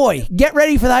 oh boy, get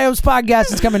ready for the IOPS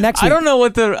podcast. It's coming next week. I don't know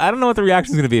what the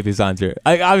reaction is going to be if he signs here.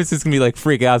 Obviously, it's going to be like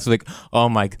freak out. It's like, oh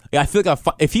my! I feel like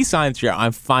if he signs here,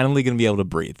 I'm finally going to be able to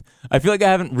breathe. I feel like I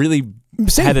haven't really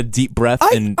had a deep breath.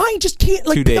 I just can't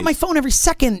 2 pick days. up my phone every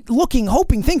second, looking,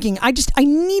 hoping, thinking. I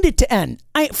need it to end.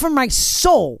 For my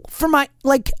soul, for my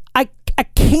I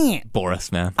can't.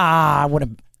 Boris, man.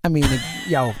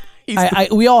 Yo.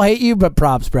 We all hate you, but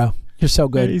props, bro. You're so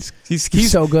good. He's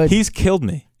so good. He's killed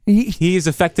me. He's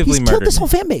effectively killed murdered this whole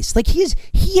fan base. Like he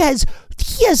has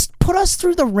put us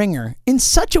through the ringer in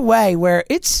such a way where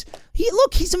he's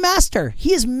a master.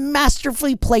 He has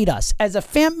masterfully played us as a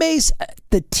fan base,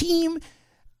 the team.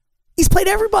 He's played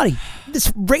everybody.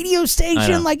 This radio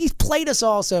station, like he's played us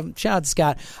all. So shout out to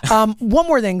Scott. One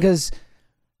more thing, because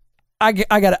I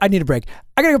need a break.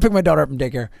 I gotta go pick my daughter up from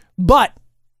daycare, but.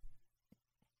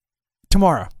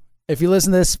 Tomorrow, if you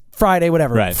listen to this Friday,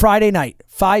 whatever, right. Friday night,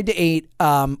 5 to 8,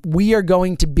 we are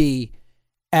going to be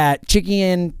at Chicky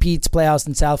and Pete's Playhouse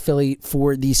in South Philly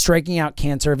for the Striking Out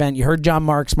Cancer event. You heard John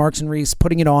Marks and Reese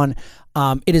putting it on.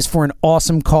 It is for an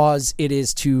awesome cause. It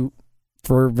is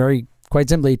quite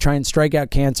simply, try and strike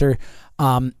out cancer.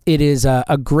 It is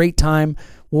a great time.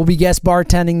 We'll be guest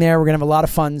bartending there. We're going to have a lot of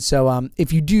fun. So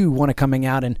if you do want to come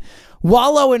out and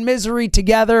wallow in misery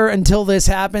together until this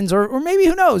happens, or maybe,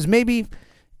 who knows, maybe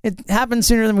it happens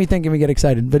sooner than we think and we get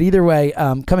excited. But either way,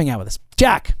 coming out with us.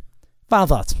 Jack, final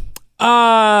thoughts.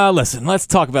 Listen, let's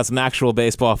talk about some actual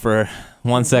baseball for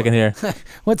 1 second here.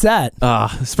 What's that?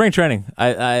 Spring training.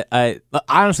 I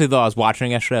honestly thought I was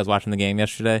watching yesterday. I was watching the game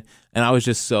yesterday, and I was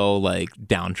just so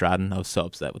downtrodden. I was so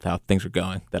upset with how things were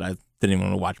going that I didn't even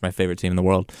want to watch my favorite team in the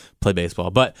world play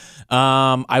baseball. But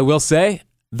I will say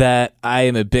that I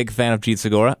am a big fan of Jeet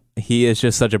Segura. He is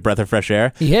just such a breath of fresh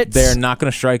air. He hits. They're not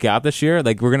going to strike out this year.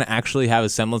 We're going to actually have a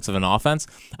semblance of an offense.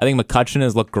 I think McCutcheon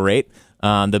has looked great.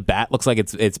 The bat looks like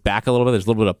it's back a little bit. There's a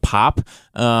little bit of pop.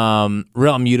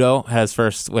 Real Muto has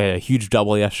a huge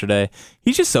double yesterday.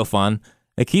 He's just so fun.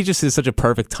 He just is such a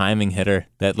perfect timing hitter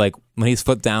that when he's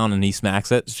foot down and he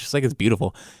smacks it, it's just it's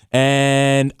beautiful.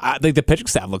 And the pitching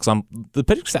staff looks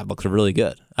really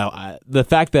good. The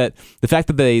fact that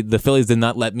the Phillies did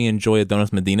not let me enjoy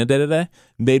Adonis Medina day to day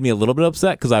made me a little bit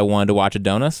upset because I wanted to watch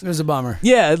Adonis. It was a bummer.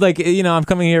 Yeah, I'm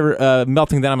coming here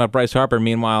melting down about Bryce Harper.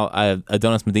 Meanwhile,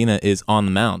 Adonis Medina is on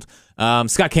the mound.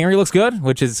 Scott Kingery looks good,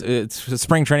 which is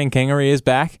spring training. Kingery is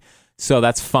back. So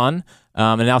that's fun.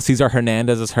 And now Cesar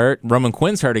Hernandez is hurt. Roman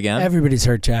Quinn's hurt again. Everybody's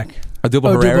hurt, Jack.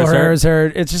 Odubel Herrera's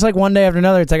hurt. It's just like one day after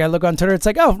another. It's like I look on Twitter. It's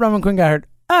like, oh, Roman Quinn got hurt.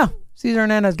 Oh, Cesar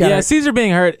Hernandez got hurt. Yeah, Cesar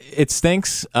being hurt, it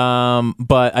stinks.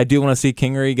 But I do want to see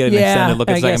Kingery get an extended look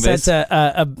at second base. That's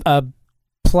a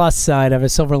plus side of a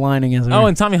silver lining, isn't it? Oh,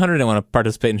 and Tommy Hunter didn't want to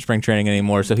participate in spring training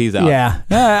anymore, so he's out. Yeah,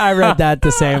 I read that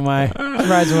the same way.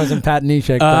 Surprised it wasn't Pat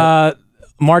Neshek.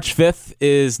 March 5th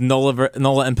is Nola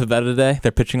and Pivetta Day.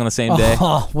 They're pitching on the same day.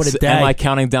 Oh, what a day. Am I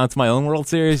counting down to my own World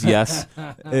Series? Yes.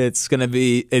 It's gonna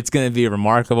be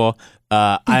remarkable.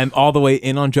 I'm all the way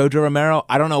in on Jojo Romero.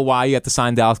 I don't know why you have to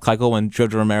sign Dallas Keuchel when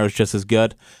Jojo Romero is just as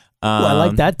good. I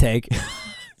like that take.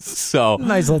 So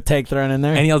nice little take thrown in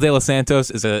there. Aniel De Los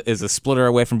Santos is a splitter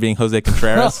away from being Jose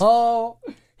Contreras. Oh,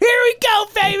 here we go,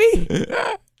 baby.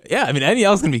 Yeah, I mean,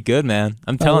 Aniel's going to be good, man.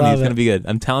 I'm telling you he's going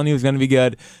to be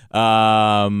good.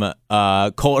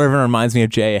 Cole Irvin reminds me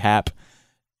of J.A. Happ,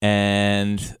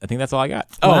 and I think that's all I got.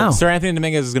 Oh, wow. Sir Anthony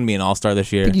Dominguez is going to be an all-star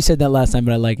this year. I think you said that last time,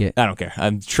 but I like it. I don't care.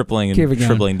 I'm tripling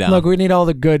down. Look, we need all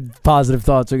the good, positive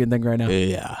thoughts we can think right now.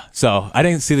 Yeah. So I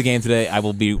didn't see the game today. I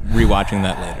will be rewatching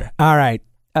that later. All right.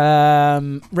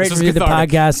 Rate review the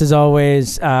podcast as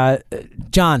always.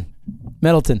 John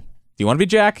Middleton. Do you want to be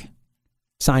Jack?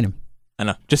 Sign him. I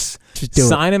know. Just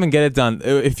sign him and get it done.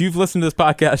 If you've listened to this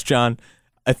podcast, John,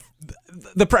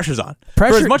 the pressure's on. For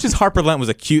as much as Harper Lent was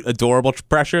a cute, adorable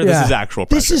pressure, this is actual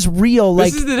pressure. This is real.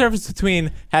 This is the difference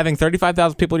between having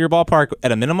 35,000 people at your ballpark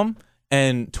at a minimum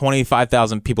and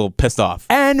 25,000 people pissed off.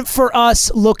 And for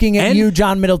us looking at you,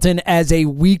 John Middleton, as a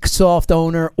weak, soft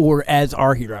owner or as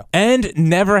our hero. And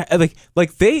never,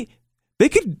 they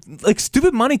could,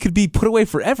 stupid money could be put away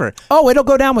forever. Oh, it'll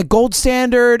go down with Gold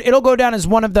Standard. It'll go down as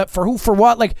one of the, for who, for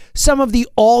what, some of the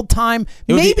all-time,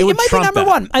 it might be number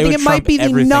one. I think it might be the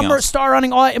number, star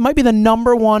running, it might be the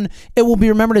number one. It will be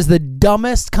remembered as the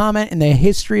dumbest comment in the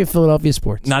history of Philadelphia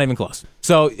sports. Not even close.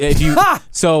 So if you,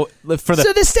 so the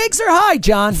stakes are high,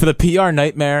 John. For the PR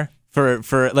nightmare, for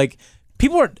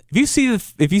people are,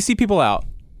 if you see people out,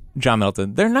 John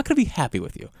Middleton, they're not going to be happy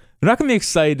with you. They're not going to be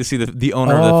excited to see the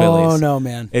owner of the Phillies. Oh, no,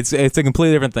 man. It's a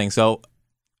completely different thing. So,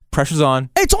 pressure's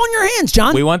on. It's on your hands,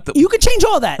 John. You can change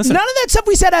all that. Listen, none of that stuff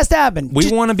we said has to happen.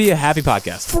 We want to be a happy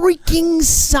podcast. Freaking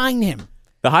sign him.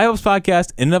 The High Hopes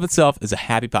podcast, in and of itself, is a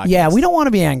happy podcast. Yeah, we don't want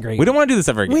to be angry. We don't want to do this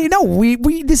ever again.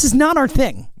 We this is not our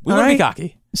thing. We want to be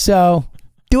cocky. So,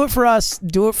 do it for us.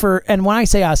 Do it for, and when I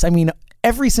say us, I mean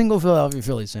every single Philadelphia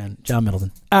Phillies fan, John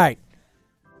Middleton. All right.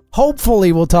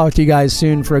 Hopefully, we'll talk to you guys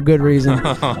soon for a good reason.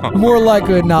 More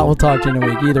likely than not, we'll talk to you in a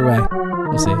week. Either way,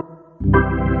 we'll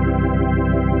see.